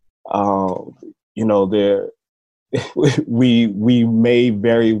 you know, we may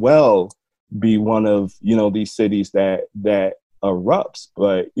very well be one of, you know, these cities that erupts.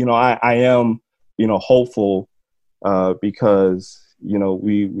 But, you know, I am, you know, hopeful because, you know,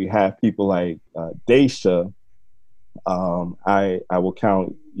 we have people like Daisha. I will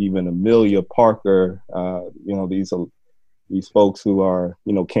count even Amelia Parker, you know, these folks who are,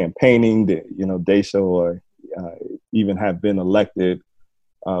 you know, campaigning, you know, Daisha, or even have been elected,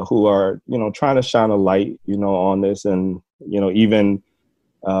 who are, you know, trying to shine a light, you know, on this. And, you know, even,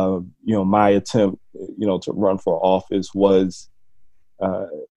 you know, my attempt, you know, to run for office was,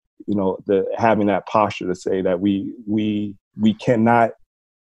 you know, having that posture to say that we cannot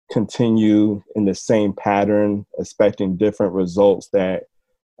continue in the same pattern, expecting different results. That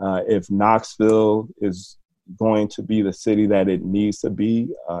if Knoxville is going to be the city that it needs to be,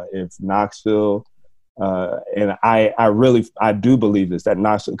 if Knoxville, and I do believe this, that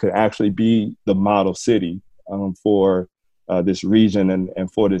Knoxville could actually be the model city for this region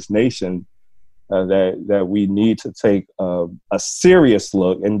and for this nation, that we need to take a serious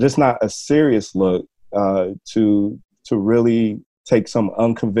look, and just not a serious look, to really take some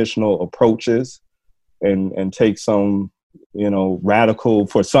unconventional approaches and take some, you know, radical,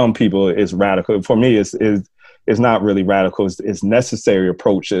 for some people it's radical. For me, it's not really radical. It's necessary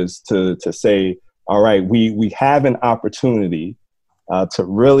approaches to say, all right, we have an opportunity to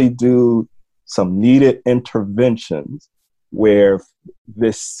really do some needed interventions where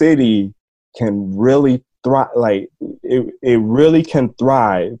this city can really thrive. Like it really can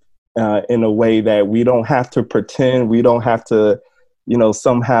thrive in a way that we don't have to pretend, we don't have to, you know,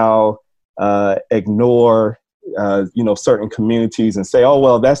 somehow ignore, you know, certain communities and say, oh,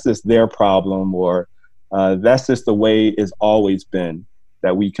 well, that's just their problem, or that's just the way it's always been.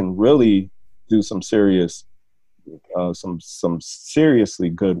 That we can really do some serious, some seriously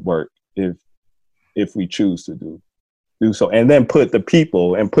good work if we choose to do so, and then put the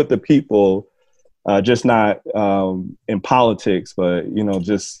people, just not in politics, but, you know,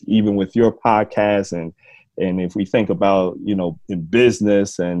 just even with your podcast, and if we think about, you know, in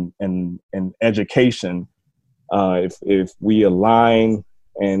business and education, if we align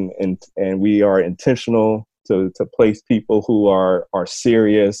and we are intentional to place people who are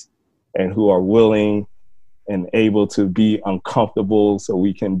serious and who are willing and able to be uncomfortable, so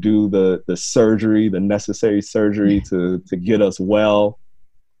we can do the surgery, the necessary surgery to get us well,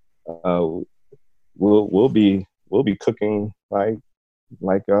 we'll be cooking like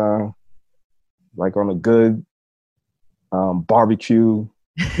on a good barbecue,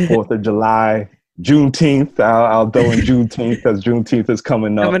 4th of July, Juneteenth. I'll throw in Juneteenth because Juneteenth is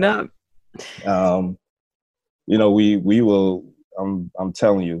coming up. You know, we will. I'm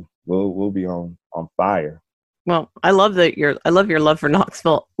telling you, we'll be on fire. Well, I love your love for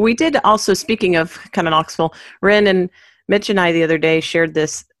Knoxville. We did also, speaking of kind of Knoxville, Ren and Mitch and I the other day shared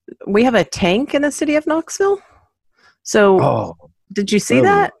this. We have a tank in the city of Knoxville. So did you see really?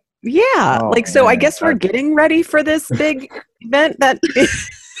 that? Yeah. So I guess we're getting ready for this big event that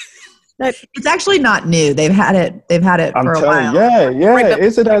it's actually not new. They've had it for a while. Yeah. Right,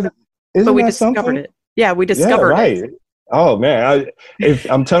 but we discovered it. Yeah, we discovered it. Oh man,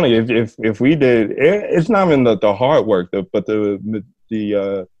 I'm telling you, if we did, it's not even the hard work, but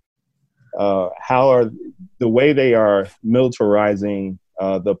the how are the way they are militarizing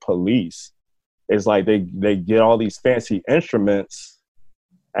the police is like they get all these fancy instruments,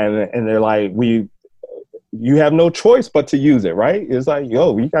 and they're like, you have no choice but to use it, right? It's like,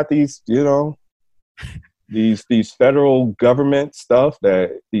 yo, we got these, you know, these federal government stuff,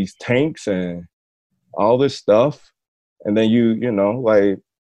 that these tanks and all this stuff. And then you know, like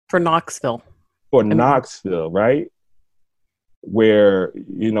for Knoxville. for Knoxville, right? Where,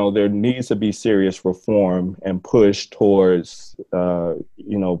 you know, there needs to be serious reform and push towards, you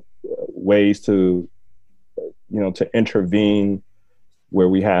know, ways to, you know, to intervene where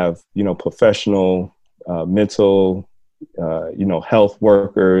we have, you know, professional mental, you know, health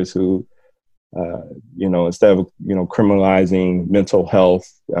workers who, you know, instead of, you know, criminalizing mental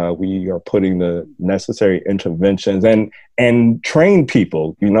health, we are putting the necessary interventions and train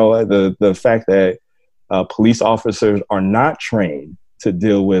people. You know, the fact that police officers are not trained to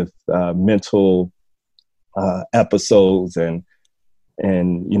deal with mental episodes and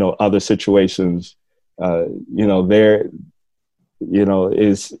you know, other situations. You know, there, you know,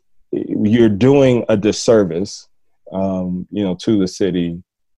 is, you're doing a disservice, you know, to the city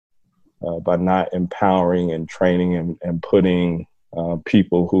by not empowering and training and putting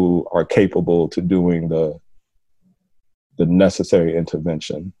people who are capable to doing the necessary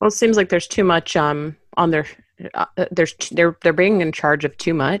intervention. Well, it seems like there's too much on their. They're being in charge of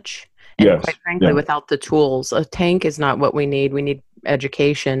too much, and Yes. quite frankly, Yeah. without the tools, a tank is not what we need. We need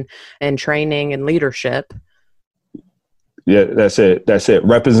education and training and leadership. Yeah, that's it. That's it.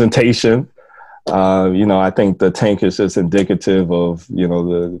 Representation. You know, I think the tank is just indicative of, you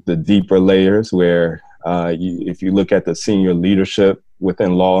know, the deeper layers where if you look at the senior leadership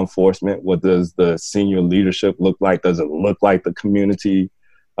within law enforcement, what does the senior leadership look like? Does it look like the community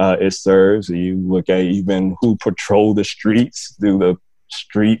it serves? You look at even who patrol the streets. Do the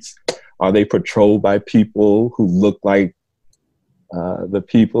streets, are they patrolled by people who look like the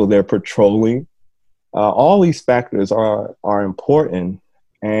people they're patrolling? All these factors are important,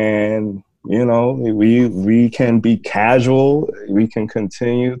 and you know, we can be casual. We can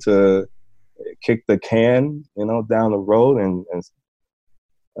continue to kick the can, you know, down the road,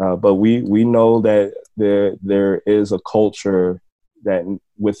 but we know that there is a culture that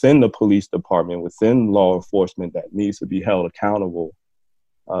within the police department, within law enforcement, that needs to be held accountable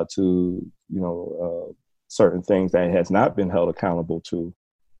to, you know, certain things that it has not been held accountable to.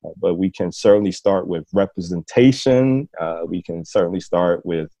 But we can certainly start with representation. We can certainly start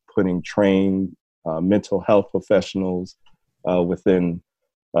with putting trained mental health professionals within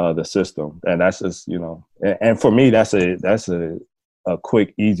the system, and that's just, you know, and for me, that's a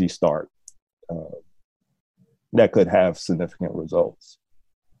quick, easy start that could have significant results.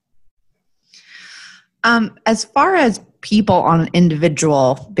 As far as people on an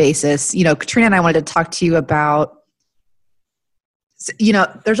individual basis, you know, Katrina and I wanted to talk to you about, you know,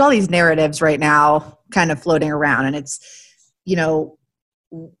 there's all these narratives right now kind of floating around, and it's, you know,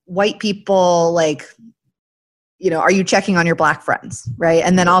 white people, like, you know, are you checking on your black friends, right?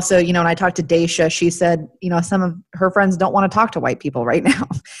 And then also, you know, when I talked to Daisha, she said, you know, some of her friends don't want to talk to white people right now.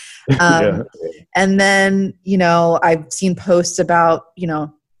 Yeah. And then, you know, I've seen posts about, you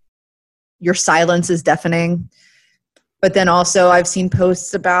know, your silence is deafening. But then also I've seen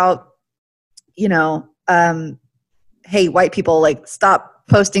posts about, you know, hey, white people, like, stop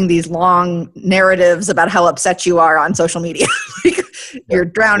posting these long narratives about how upset you are on social media. Like, you're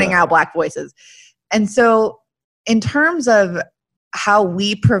drowning out black voices. And so in terms of how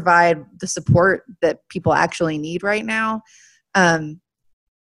we provide the support that people actually need right now, how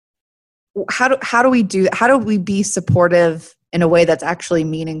do we do that? How do we be supportive in a way that's actually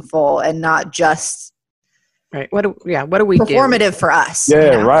meaningful and not just Right. What do we performative for us? Yeah,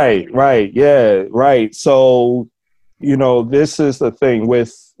 you know? right. Yeah, right. So, you know, this is the thing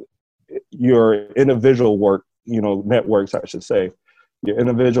with your individual work, you know, networks, I should say, your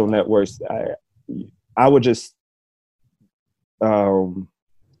individual networks. I would just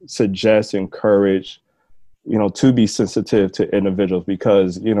suggest, encourage, you know, to be sensitive to individuals,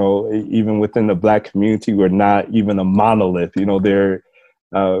 because, you know, even within the black community, we're not even a monolith. You know, there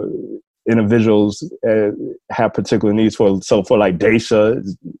individuals have particular needs for like Daisha,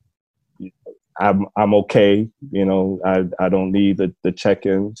 I'm okay. You know, I don't need the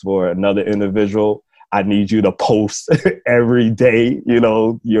check-ins. For another individual, I need you to post every day, you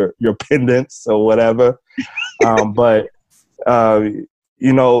know, your pendants or whatever. But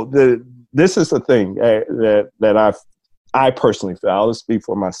you know, this is the thing that I personally feel. I'll just speak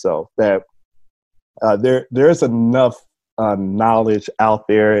for myself, that there's enough knowledge out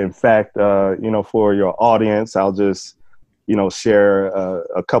there. In fact, you know, for your audience, I'll just, you know, share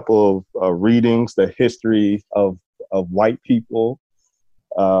a couple of readings, the history of white people,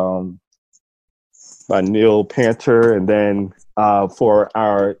 by Neil Panter, and then for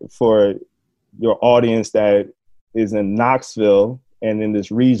your audience that is in Knoxville and in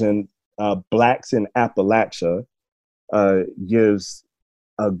this region, Blacks in Appalachia, gives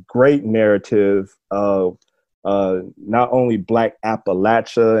a great narrative of not only Black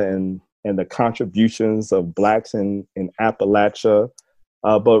Appalachia and and the contributions of Blacks in Appalachia,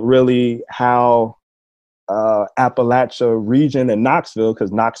 but really how Appalachia region and Knoxville,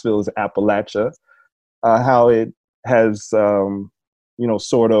 because Knoxville is Appalachia, how it has,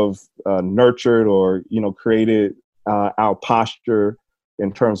 sort of nurtured or, created our posture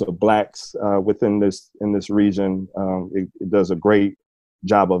in terms of Blacks in this region. It does a great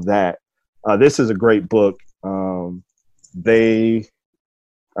job of that. This is a great book. I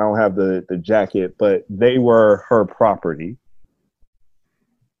don't have the jacket, but They Were Her Property,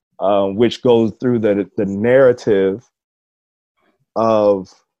 which goes through the narrative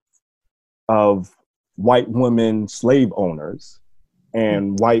of white women slave owners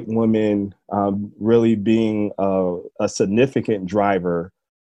and white women really being a significant driver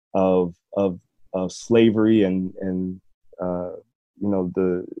of slavery and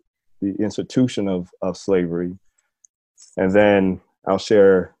the institution of slavery. And then I'll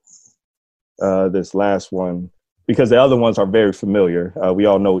share this last one because the other ones are very familiar. We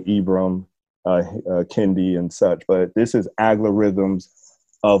all know Ibram Kendi and such, but this is Algorithms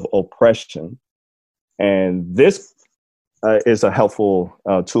of Oppression. And this is a helpful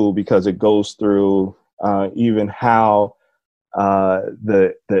tool because it goes through even how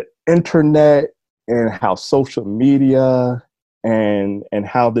the internet and how social media and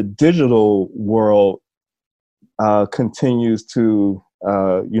how the digital world continues to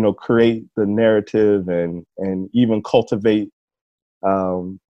create the narrative and even cultivate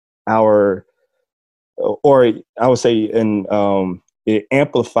our, or I would say, it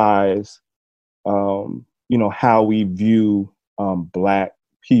amplifies how we view Black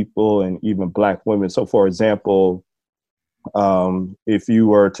people and even Black women. So, for example, if you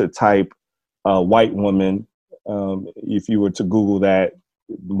were to type white woman, if you were to Google that,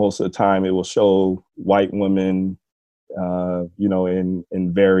 most of the time it will show white women,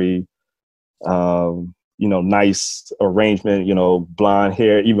 in very, nice arrangement, blonde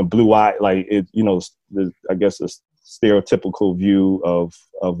hair, even blue eye, like it, I guess a stereotypical view of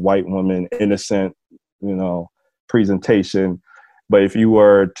white women, innocent, presentation. But if you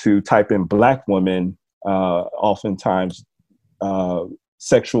were to type in Black women, oftentimes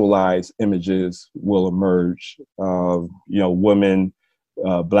sexualized images will emerge. Women,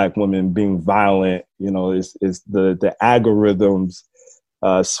 Black women being violent, is the algorithms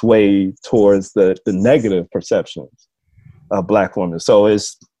sway towards the negative perceptions of Black women. So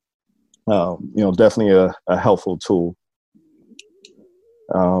it's, definitely a helpful tool.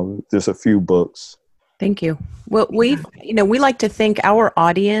 There's a few books. Thank you. Well, we like to think our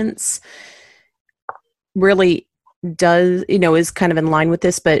audience really does, is kind of in line with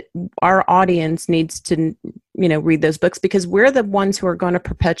this, but our audience needs to, read those books because we're the ones who are going to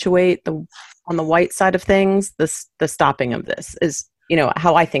perpetuate on the white side of things, the stopping of this is,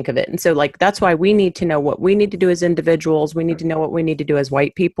 how I think of it. And so that's why we need to know what we need to do as individuals. We need to know what we need to do as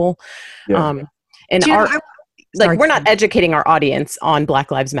white people. Yeah. We're not educating our audience on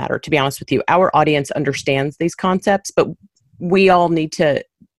Black Lives Matter, to be honest with you. Our audience understands these concepts, but we all need to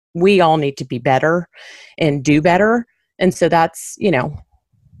be better and do better. And so that's,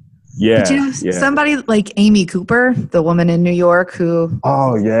 Yeah. Somebody like Amy Cooper, the woman in New York who...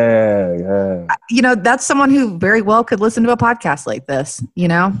 Oh, yeah. That's someone who very well could listen to a podcast like this,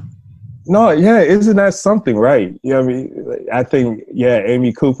 No, yeah, isn't that something, right? I think,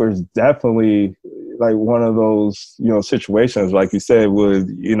 Amy Cooper is definitely like one of those, situations, like you said, would,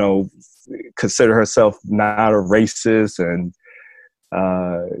 consider herself not a racist and,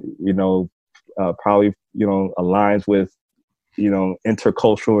 probably, aligns with,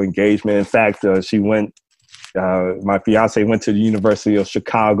 intercultural engagement. In fact, my fiance went to the University of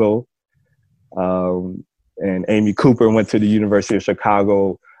Chicago, and Amy Cooper went to the University of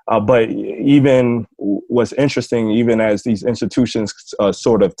Chicago. But even what's interesting, even as these institutions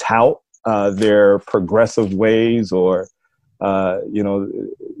sort of tout their progressive ways or, their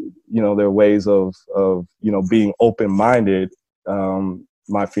ways of being open-minded,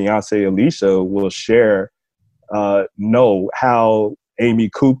 my fiance Alicia will share how Amy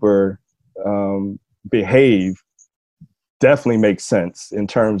Cooper behaved definitely makes sense in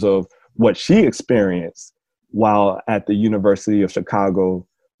terms of what she experienced while at the University of Chicago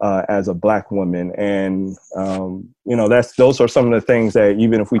as a Black woman. And, those are some of the things that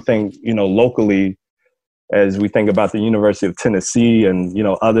even if we think, locally, as we think about the University of Tennessee and,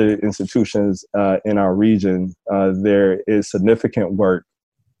 other institutions in our region, there is significant work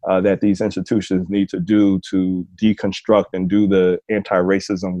that these institutions need to do to deconstruct and do the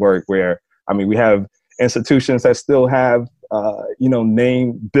anti-racism work where, we have institutions that still have,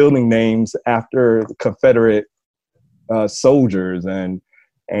 building names after Confederate soldiers and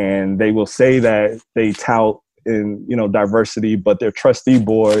and they will say that they tout in, diversity, but their trustee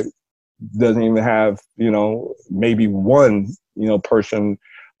board doesn't even have, maybe one, person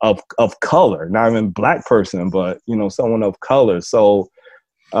of color, not even Black person, but, someone of color. So,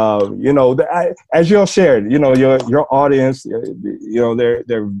 as you all shared, your audience,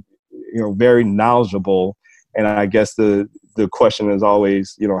 they're very knowledgeable. And I guess the question is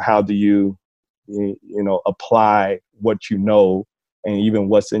always, how do you, apply what you know and even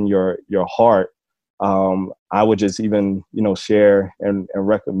what's in your heart. I would just even, share and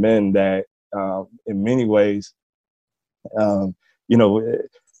recommend that in many ways,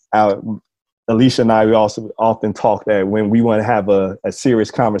 Alicia and I, we also often talk that when we want to have a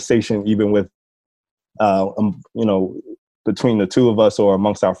serious conversation, even with, between the two of us or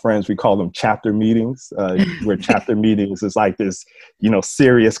amongst our friends, we call them chapter meetings, where chapter meetings is like this,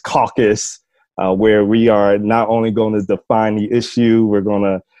 serious caucus where we are not only going to define the issue, we're going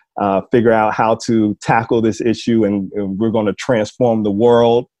to figure out how to tackle this issue, and we're going to transform the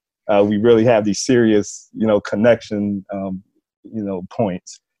world. We really have these serious, connection,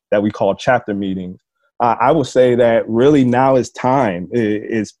 points that we call chapter meetings. I would say that really now is time.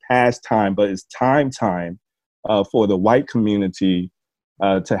 It's past time, but it's time for the white community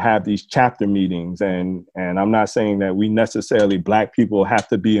to have these chapter meetings. And I'm not saying that we necessarily, Black people, have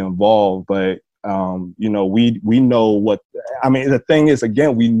to be involved, but we know what. I mean, the thing is,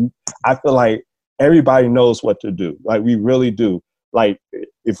 again, I feel like everybody knows what to do. Like, we really do. Like,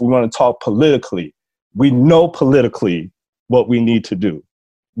 if we want to talk politically, we know politically what we need to do.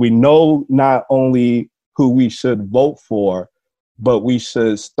 We know not only who we should vote for, but we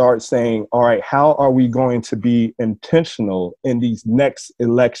should start saying, all right, how are we going to be intentional in these next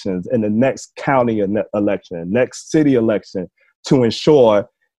elections, in the next county election, next city election, to ensure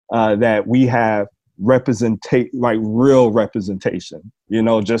that we have real representation,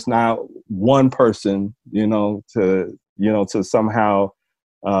 just not one person, to somehow,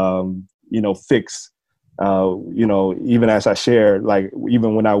 fix, even as I shared, like,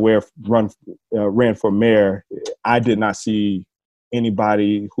 even when I ran for mayor, I did not see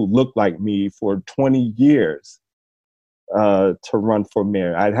anybody who looked like me for 20 years to run for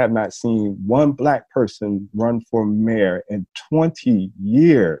mayor. I have not seen one Black person run for mayor in 20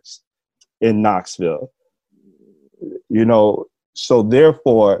 years in Knoxville. So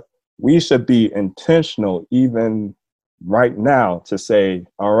therefore, we should be intentional even right now to say,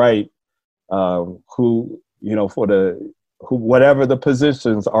 all right, whatever the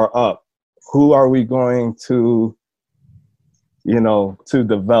positions are up, who are we going to, to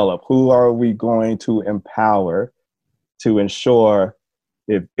develop? Who are we going to empower to ensure,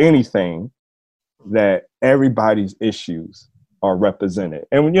 if anything, that everybody's issues are represented?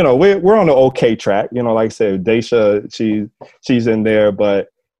 And, we're on the okay track. Like I said, Daisha, she's in there, but,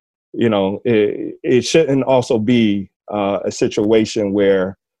 it shouldn't also be a situation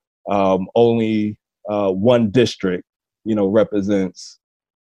where only one district, represents,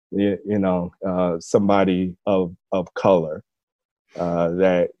 somebody of color.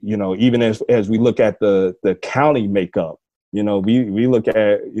 That, even as we look at the county makeup, we look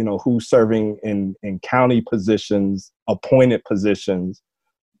at, who's serving in county positions, appointed positions,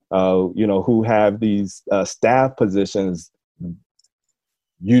 who have these staff positions.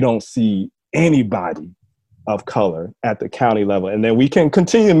 You don't see anybody of color at the county level. And then we can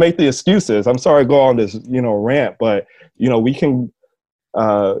continue to make the excuses. I'm sorry to go on this, rant, but, we can,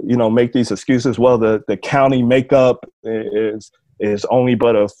 make these excuses. Well, the county makeup is only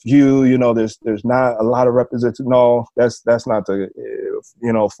but a few, there's not a lot of representation. No, that's not the,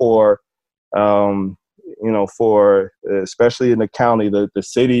 for especially in the county, the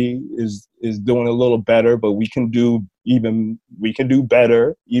city is doing a little better, but we can do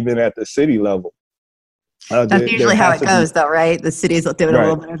better even at the city level. That's usually how it goes, though, right? The cities will do it a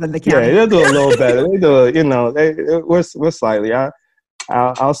little better than the county. Yeah, they'll do a little better. They do, we're slightly.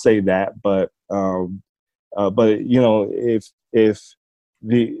 I'll say that, but if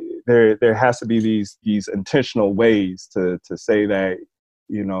there has to be these intentional ways to say that,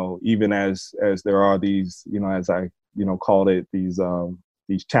 even as there are these, as I called it, these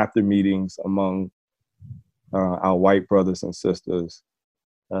chapter meetings among our white brothers and sisters,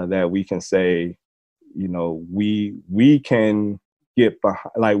 that we can say, we can get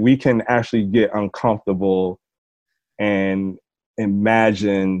behind, like, we can actually get uncomfortable and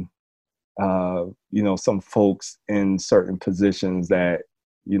imagine, some folks in certain positions that,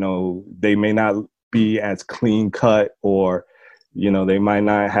 they may not be as clean cut, or, they might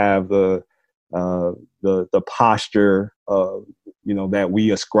not have the posture of, that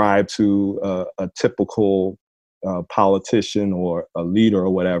we ascribe to a typical a politician or a leader or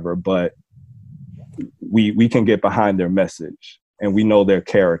whatever, but we can get behind their message and we know their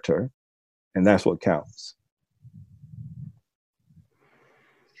character, and that's what counts.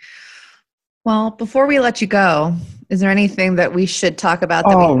 Well, before we let you go, is there anything that we should talk about?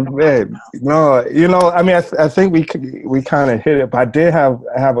 That man, no, I mean, I think we kind of hit it, but I did have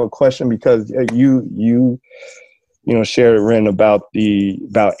a question, because you shared, Ren, about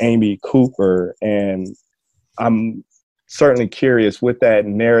Amy Cooper, and I'm certainly curious with that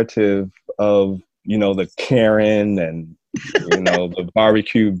narrative of the Karen and the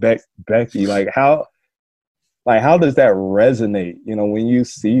barbecue Becky, like how does that resonate? When you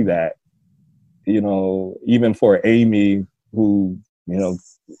see that. Even for Amy, who,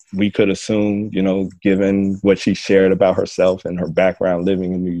 we could assume, given what she shared about herself and her background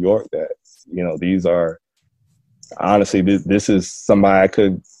living in New York, that, these are, honestly, this is somebody I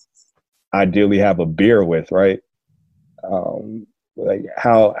could ideally have a beer with, right? Like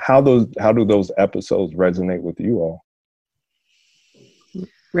how do those episodes resonate with you all?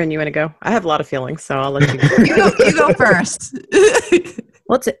 Ren, you want to go? I have a lot of feelings, so I'll let you go. you go first.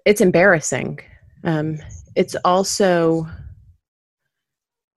 Well, it's embarrassing. It's also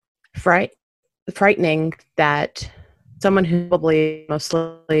frightening that someone who's probably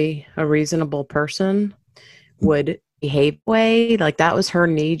mostly a reasonable person would behave way. Like, that was her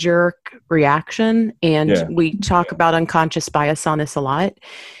knee-jerk reaction. And we talk about unconscious bias on this a lot.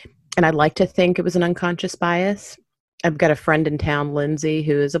 And I'd like to think it was an unconscious bias. I've got a friend in town, Lindsay,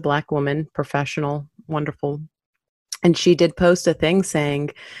 who is a Black woman, professional, wonderful. And she did post a thing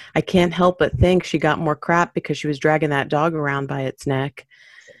saying, I can't help but think she got more crap because she was dragging that dog around by its neck.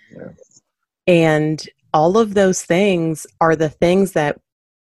 Yeah. And all of those things are the things that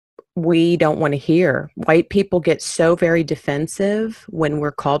we don't want to hear. White people get so very defensive when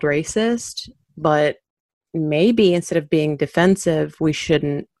we're called racist, but maybe instead of being defensive, we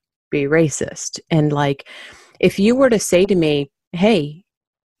shouldn't be racist. And like, if you were to say to me, hey,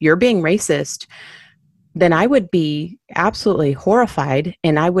 you're being racist, then I would be absolutely horrified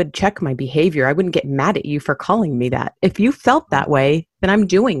and I would check my behavior. I wouldn't get mad at you for calling me that. If you felt that way, then I'm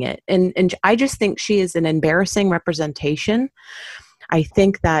doing it. And I just think she is an embarrassing representation. I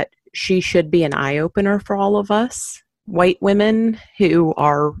think that she should be an eye-opener for all of us, white women who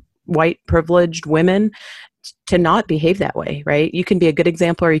are white privileged women, to not behave that way, right? You can be a good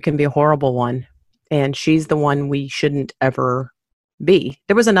example or you can be a horrible one. And she's the one we shouldn't ever be.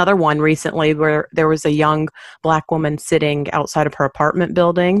 There was another one recently where there was a young Black woman sitting outside of her apartment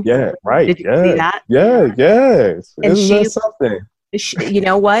building. Yeah, right. Did you see that? Yeah, yes. And Isn't that something? You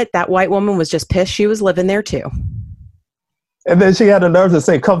know what? That white woman was just pissed she was living there too. And then she had the nerve to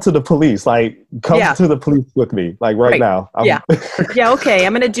say, come to the police, like, come to the police with me, like right now. Yeah. Okay.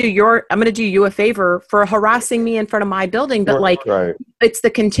 I'm going to do you a favor for harassing me in front of my building. But it's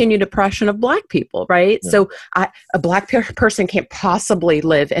the continued oppression of Black people. Right. Yeah. So a Black person can't possibly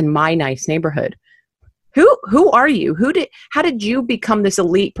live in my nice neighborhood. Who are you? How did you become this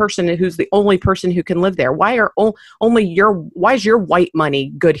elite person who's the only person who can live there? Why is your white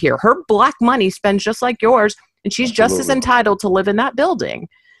money good here? Her Black money spends just like yours. And she's just as entitled to live in that building.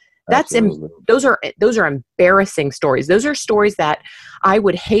 Those are embarrassing stories. Those are stories that I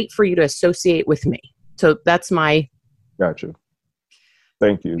would hate for you to associate with me. So that's my. Gotcha.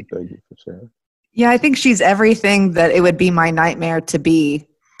 Thank you for sharing. Yeah, I think she's everything that it would be my nightmare to be.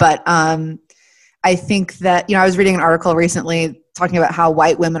 But I think that, I was reading an article recently talking about how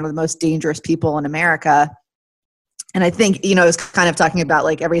white women are the most dangerous people in America. And I think, it was kind of talking about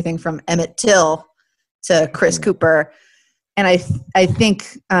like everything from Emmett Till to Chris Cooper. And I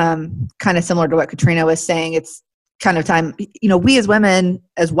think kind of similar to what Katrina was saying, it's kind of time, we as women,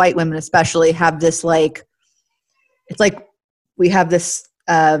 as white women especially, have this like, it's like we have this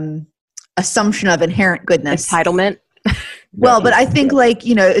assumption of inherent goodness. Entitlement. Well, but I think like,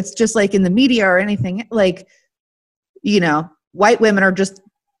 it's just like in the media or anything, like, white women are just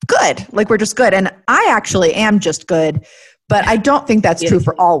good. Like, we're just good. And I actually am just good. But I don't think that's true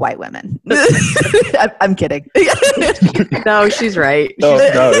for all white women. I'm kidding. No, she's right. No,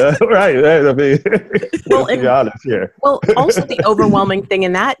 right. I mean, let's be honest here. Well, also the overwhelming thing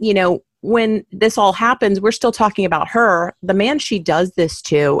in that, when this all happens, we're still talking about her. The man she does this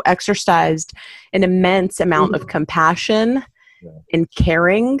to exercised an immense amount of compassion and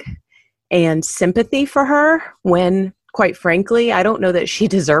caring and sympathy for her when, quite frankly, I don't know that she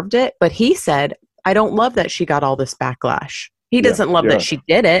deserved it. But he said, I don't love that she got all this backlash. He doesn't love that she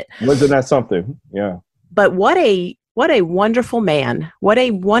did it. Wasn't that something? Yeah. But what a wonderful man. What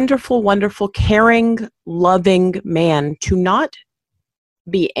a wonderful, wonderful, caring, loving man to not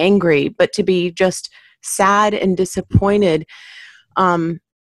be angry, but to be just sad and disappointed.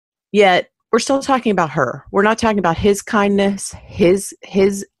 Yet we're still talking about her. We're not talking about his kindness,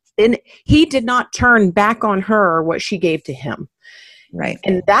 and he did not turn back on her what she gave to him. Right.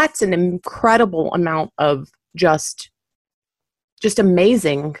 And that's an incredible amount of just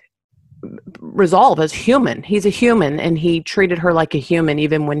amazing resolve as human. He's a human, and he treated her like a human,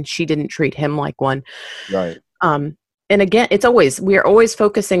 even when she didn't treat him like one. Right. And again, we are always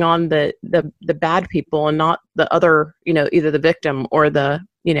focusing on the bad people and not the other, either the victim or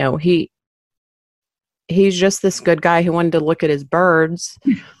he's just this good guy who wanted to look at his birds.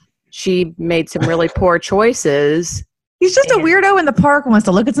 She made some really poor choices. He's just a weirdo in the park who wants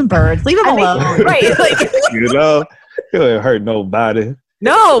to look at some birds. Leave him alone. Right. Like, it wouldn't hurt nobody.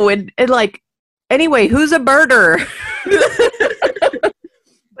 No. And like, anyway, who's a birder?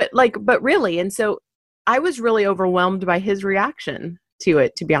 but really. And so I was really overwhelmed by his reaction to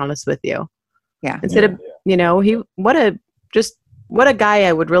it, to be honest with you. Yeah. Instead of, what a guy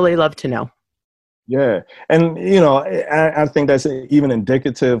I would really love to know. Yeah. And, I think that's even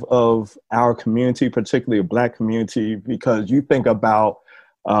indicative of our community, particularly a Black community, because you think about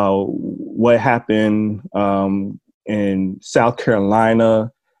what happened in South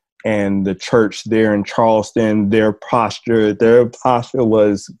Carolina and the church there in Charleston. Their posture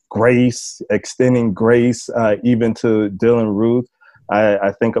was grace, extending grace, even to Dylan Ruth.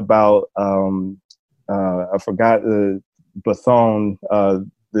 I think about, I forgot Bethune,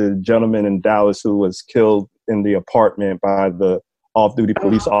 the gentleman in Dallas who was killed in the apartment by the off-duty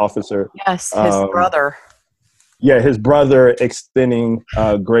police officer. Yes, his brother. Yeah, his brother extending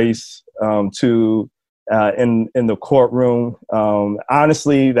grace to in the courtroom.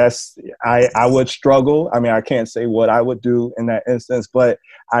 Honestly, I would struggle. I mean, I can't say what I would do in that instance, but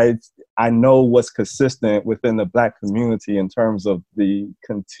I know what's consistent within the Black community in terms of the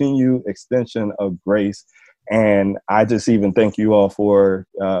continued extension of grace. And I just even thank you all for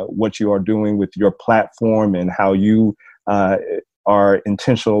what you are doing with your platform and how you are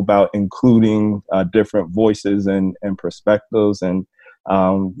intentional about including different voices and perspectives. And,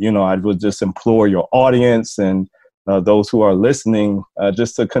 I would just implore your audience and those who are listening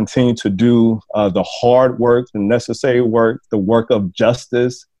just to continue to do the hard work, the necessary work, the work of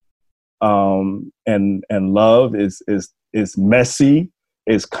justice and love is messy.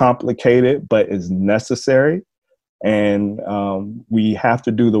 Is complicated, but is necessary. And we have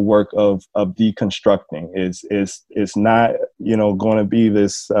to do the work of deconstructing. It's not, going to be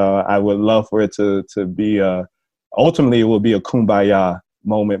this, I would love for it to be, ultimately it will be a kumbaya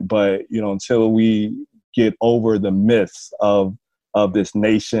moment, but, until we get over the myths of this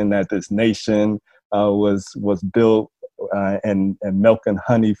nation, that this nation was built and milk and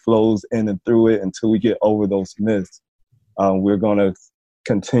honey flows in and through it, until we get over those myths, we're going to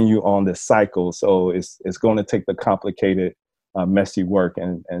continue on this cycle. So it's going to take the complicated, messy work.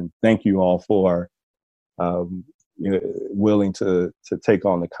 And thank you all for willing to take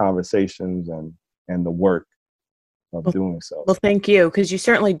on the conversations and the work of doing so. Well, thank you, because you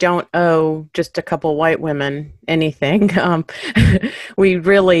certainly don't owe just a couple white women anything. We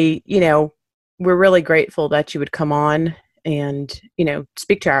really, we're really grateful that you would come on and,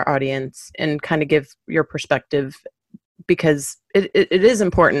 speak to our audience and kind of give your perspective, because it is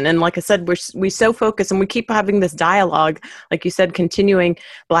important. And like I said, we so focus and we keep having this dialogue, like you said, continuing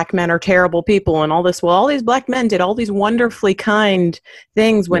Black men are terrible people and all this. Well, all these Black men did all these wonderfully kind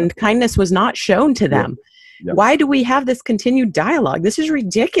things when kindness was not shown to them. Yep. Why do we have this continued dialogue? This is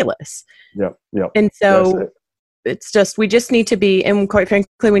ridiculous. Yep. And so it's just, we just need to be, and quite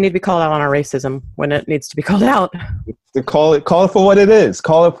frankly, we need to be called out on our racism when it needs to be called out. To call it for what it is.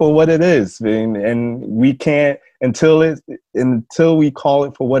 Call it for what it is. And we can't, until we call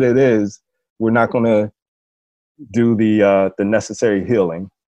it for what it is, we're not going to do the necessary healing.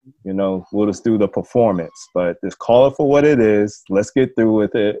 We'll just do the performance, but just call it for what it is. Let's get through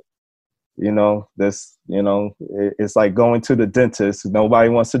with it. It's like going to the dentist. Nobody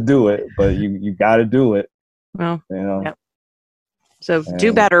wants to do it, but you got to do it. Well, yep. So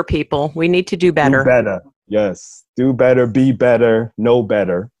do better, people. We need to do better. Do better. Yes. Do better, be better, know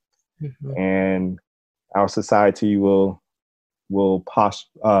better. Mm-hmm. And our society will be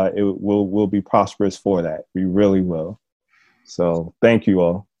prosperous for that. We really will. So thank you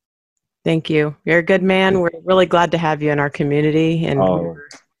all. Thank you. You're a good man. We're really glad to have you in our community, and we're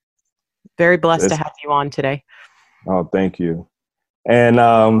very blessed to have you on today. Oh, thank you. And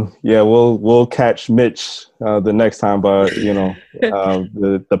we'll catch Mitch the next time. But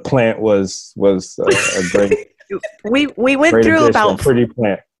the plant was a great. We went through about pretty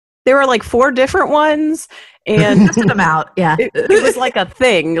plant. there were like 4 different ones, and tested them out. Yeah. it was like a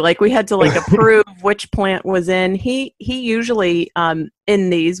thing. Like we had to like approve which plant was in. He usually in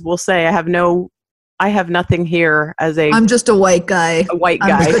these will say, I have nothing here as I'm just a white guy. a white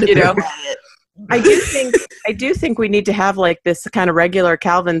guy, you know. I do think we need to have like this kind of regular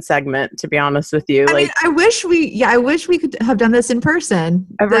Calvin segment, to be honest with you. I mean, I wish we could have done this in person.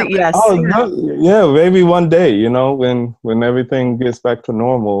 Yes. Oh, no, yeah, maybe one day, you know, when everything gets back to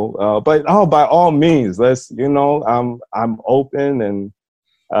normal. But by all means, let's, you know, I'm open, and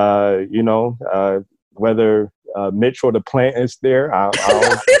you know, whether Mitch or the plant is there, I'll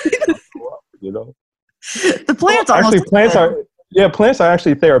you know. The plants plants are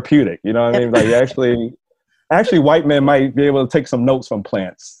actually therapeutic. You know what I mean? Like actually white men might be able to take some notes from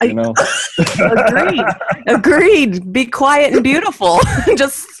plants, you know? Agreed. Be quiet and beautiful.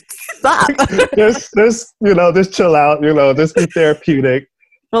 Just stop. Just chill out, you know, just be therapeutic.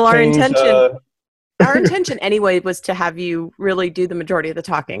 Well, our intention anyway was to have you really do the majority of the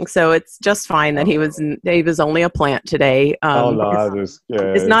talking. So it's just fine that he was only a plant today.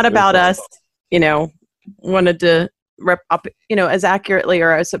 It's not about us, you know, wanted to as accurately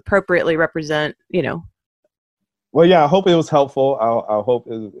or as appropriately represent, you know. Well, yeah, I hope it was helpful. I hope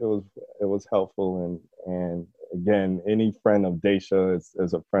it was helpful. And again, any friend of Daisha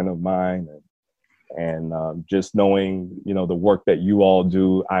is a friend of mine. And just knowing, you know, the work that you all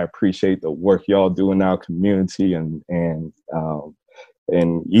do, I appreciate the work y'all do in our community. And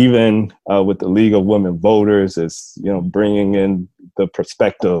even with the League of Women Voters, it's, you know, bringing in the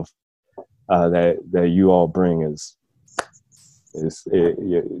perspective that you all bring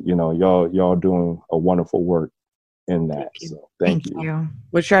you know, y'all doing a wonderful work in that. So thank you.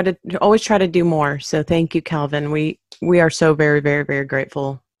 We always try to do more. So thank you, Calvin. We are so very, very, very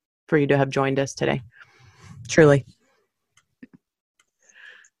grateful for you to have joined us today. Truly.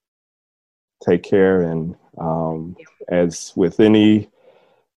 Take care. And as with any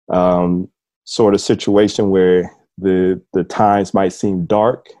sort of situation where the times might seem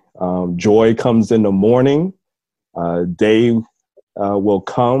dark, joy comes in the morning. Day will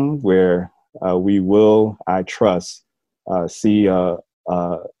come where we will, I trust, see a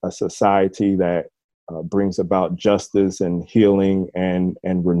society that brings about justice and healing and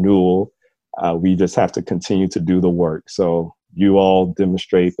renewal. We just have to continue to do the work. So you all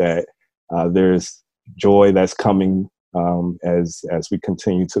demonstrate that there's joy that's coming as we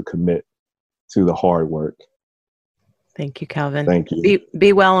continue to commit to the hard work. Thank you, Calvin. Thank you.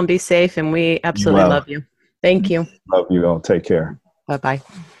 Be well and be safe, and we absolutely love you. Thank you. Love you all. Take care. Bye-bye.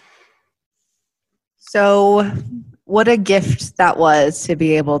 So what a gift that was to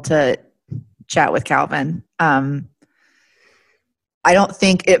be able to chat with Calvin. I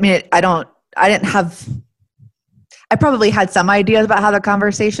probably had some ideas about how the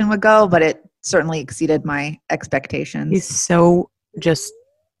conversation would go, but it certainly exceeded my expectations. He's so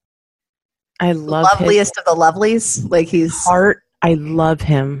I love loveliest of the lovelies. Like he's heart. I love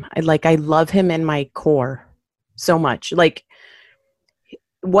him. I love him in my core so much. Like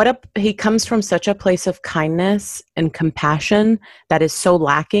he comes from such a place of kindness and compassion that is so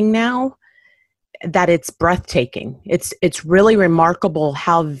lacking now that it's breathtaking. It's really remarkable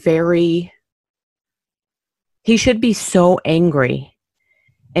how he should be so angry.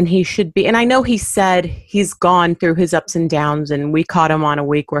 And he should be, and I know he said he's gone through his ups and downs, and we caught him on a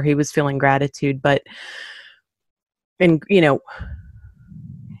week where he was feeling gratitude, you know,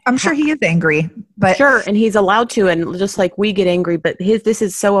 I'm sure he is angry, but sure. And he's allowed to, and just like we get angry, but this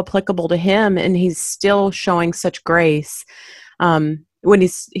is so applicable to him, and he's still showing such grace. When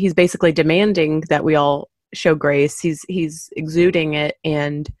he's basically demanding that we all show grace, he's exuding it.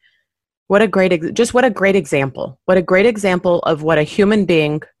 And what a great example. What a great example of what a human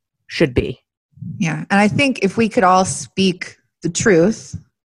being should be. Yeah. And I think if we could all speak the truth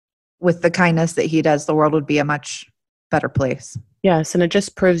with the kindness that he does, the world would be a much better place. Yes. And it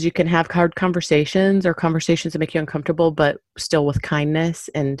just proves you can have hard conversations or conversations that make you uncomfortable, but still with kindness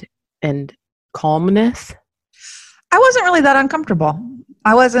and calmness. I wasn't really that uncomfortable.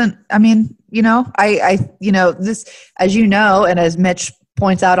 I mean, you know, this, as you know, and as Mitch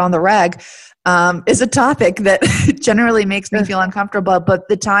points out on the reg, is a topic that generally makes me feel uncomfortable, but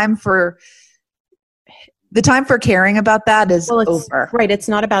the time for caring about that is over. Right. It's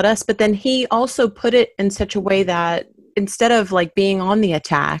not about us. But then he also put it in such a way that instead of like being on the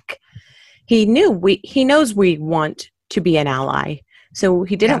attack, he knows we want to be an ally. So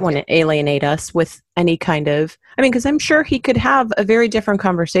he didn't want to alienate us with any kind of, because I'm sure he could have a very different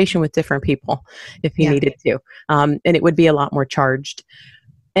conversation with different people if he needed to. And it would be a lot more charged.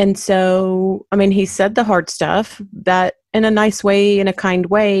 And so, he said the hard stuff that in a nice way, in a kind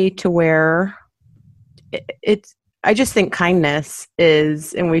way, to where it's, I just think kindness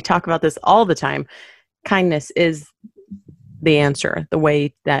is, and we talk about this all the time, kindness is the answer, the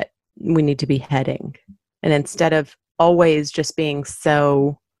way that we need to be heading. And instead of always just being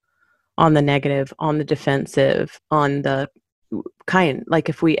so on the negative, on the defensive, on the kind, like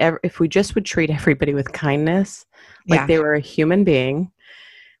if we just would treat everybody with kindness, like they were a human being,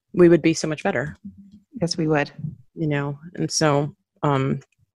 we would be so much better. Yes, we would. You know, and so, well,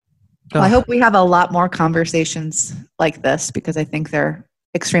 I hope we have a lot more conversations like this, because I think they're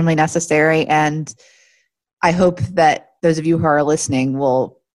extremely necessary. And I hope that those of you who are listening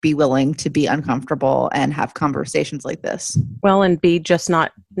will be willing to be uncomfortable and have conversations like this. Well, and be just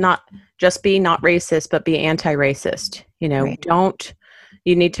not just be not racist, but be anti-racist. You know, right.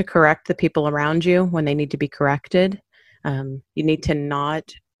 You need to correct the people around you when they need to be corrected. You need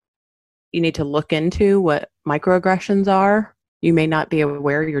to look into what microaggressions are. You may not be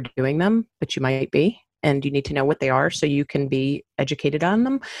aware you're doing them, but you might be. And you need to know what they are so you can be educated on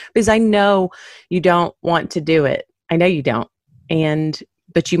them. Because I know you don't want to do it. I know you don't.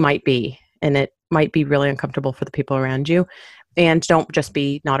 But you might be. And it might be really uncomfortable for the people around you. And don't just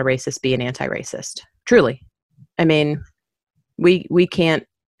be not a racist, be an anti-racist. Truly. I mean, we can't,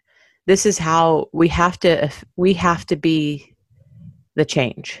 this is how we have to be the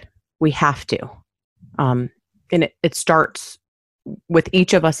change. We have to. And it starts with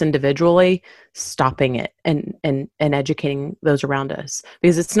each of us individually, stopping it and educating those around us,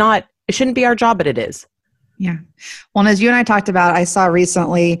 because it shouldn't be our job, but it is. Yeah. Well, and as you and I talked about, I saw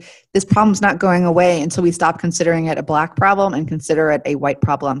recently, this problem's not going away until we stop considering it a Black problem and consider it a white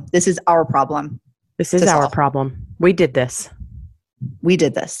problem. This is our problem. This is our problem. We did this.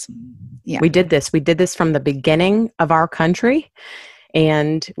 Yeah. We did this from the beginning of our country.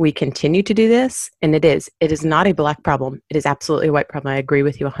 And we continue to do this. And it is not a Black problem. It is absolutely a white problem. I agree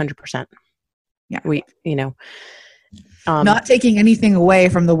with you 100%. Yeah. Not taking anything away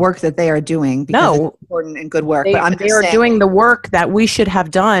from the work that they are doing, because it's important and good work. But they are doing the work that we should have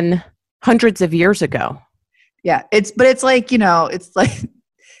done hundreds of years ago. Yeah. It's like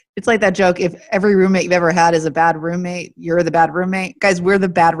that joke. If every roommate you've ever had is a bad roommate, you're the bad roommate. Guys, we're the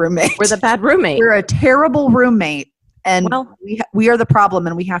bad roommate. We're the bad roommate. We're a terrible roommate. And we are the problem,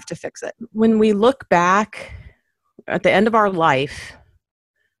 and we have to fix it. When we look back at the end of our life,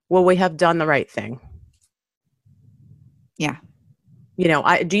 will we have done the right thing? Yeah. You know,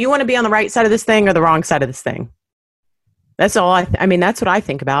 do you want to be on the right side of this thing or the wrong side of this thing? That's all. I mean, that's what I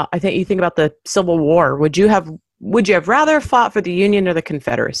think about. I think you think about the Civil War. Would you have rather fought for the Union or the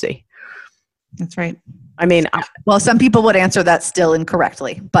Confederacy? That's right. I mean, well, some people would answer that still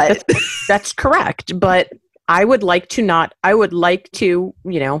incorrectly, but that's correct. But I would like to,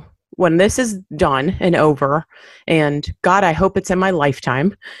 you know, when this is done and over, and God, I hope it's in my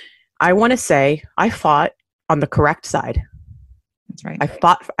lifetime, I want to say I fought on the correct side. That's right.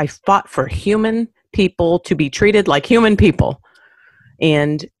 I fought for human people to be treated like human people.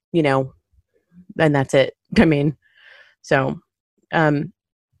 And, you know, and that's it. I mean, so, I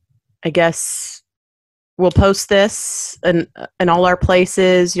guess we'll post this in all our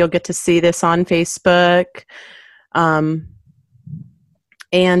places. You'll get to see this on Facebook. And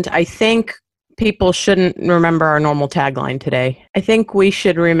I think people shouldn't remember our normal tagline today. I think we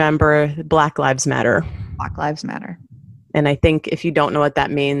should remember Black Lives Matter. Black Lives Matter. And I think if you don't know what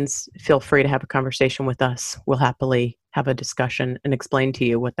that means, feel free to have a conversation with us. We'll happily have a discussion and explain to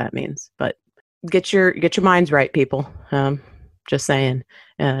you what that means. But get your minds right, people. Just saying.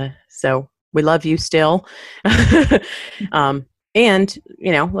 So we love you still. And,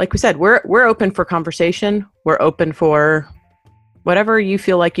 you know, like we said, we're open for conversation. We're open for whatever you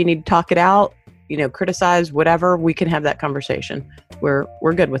feel like you need to talk it out, you know, criticize, whatever. We can have that conversation. We're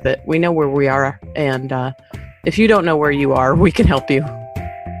good with it. We know where we are. And if you don't know where you are, we can help you.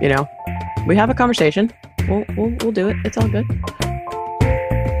 You know, we have a conversation. We'll do it. It's all good.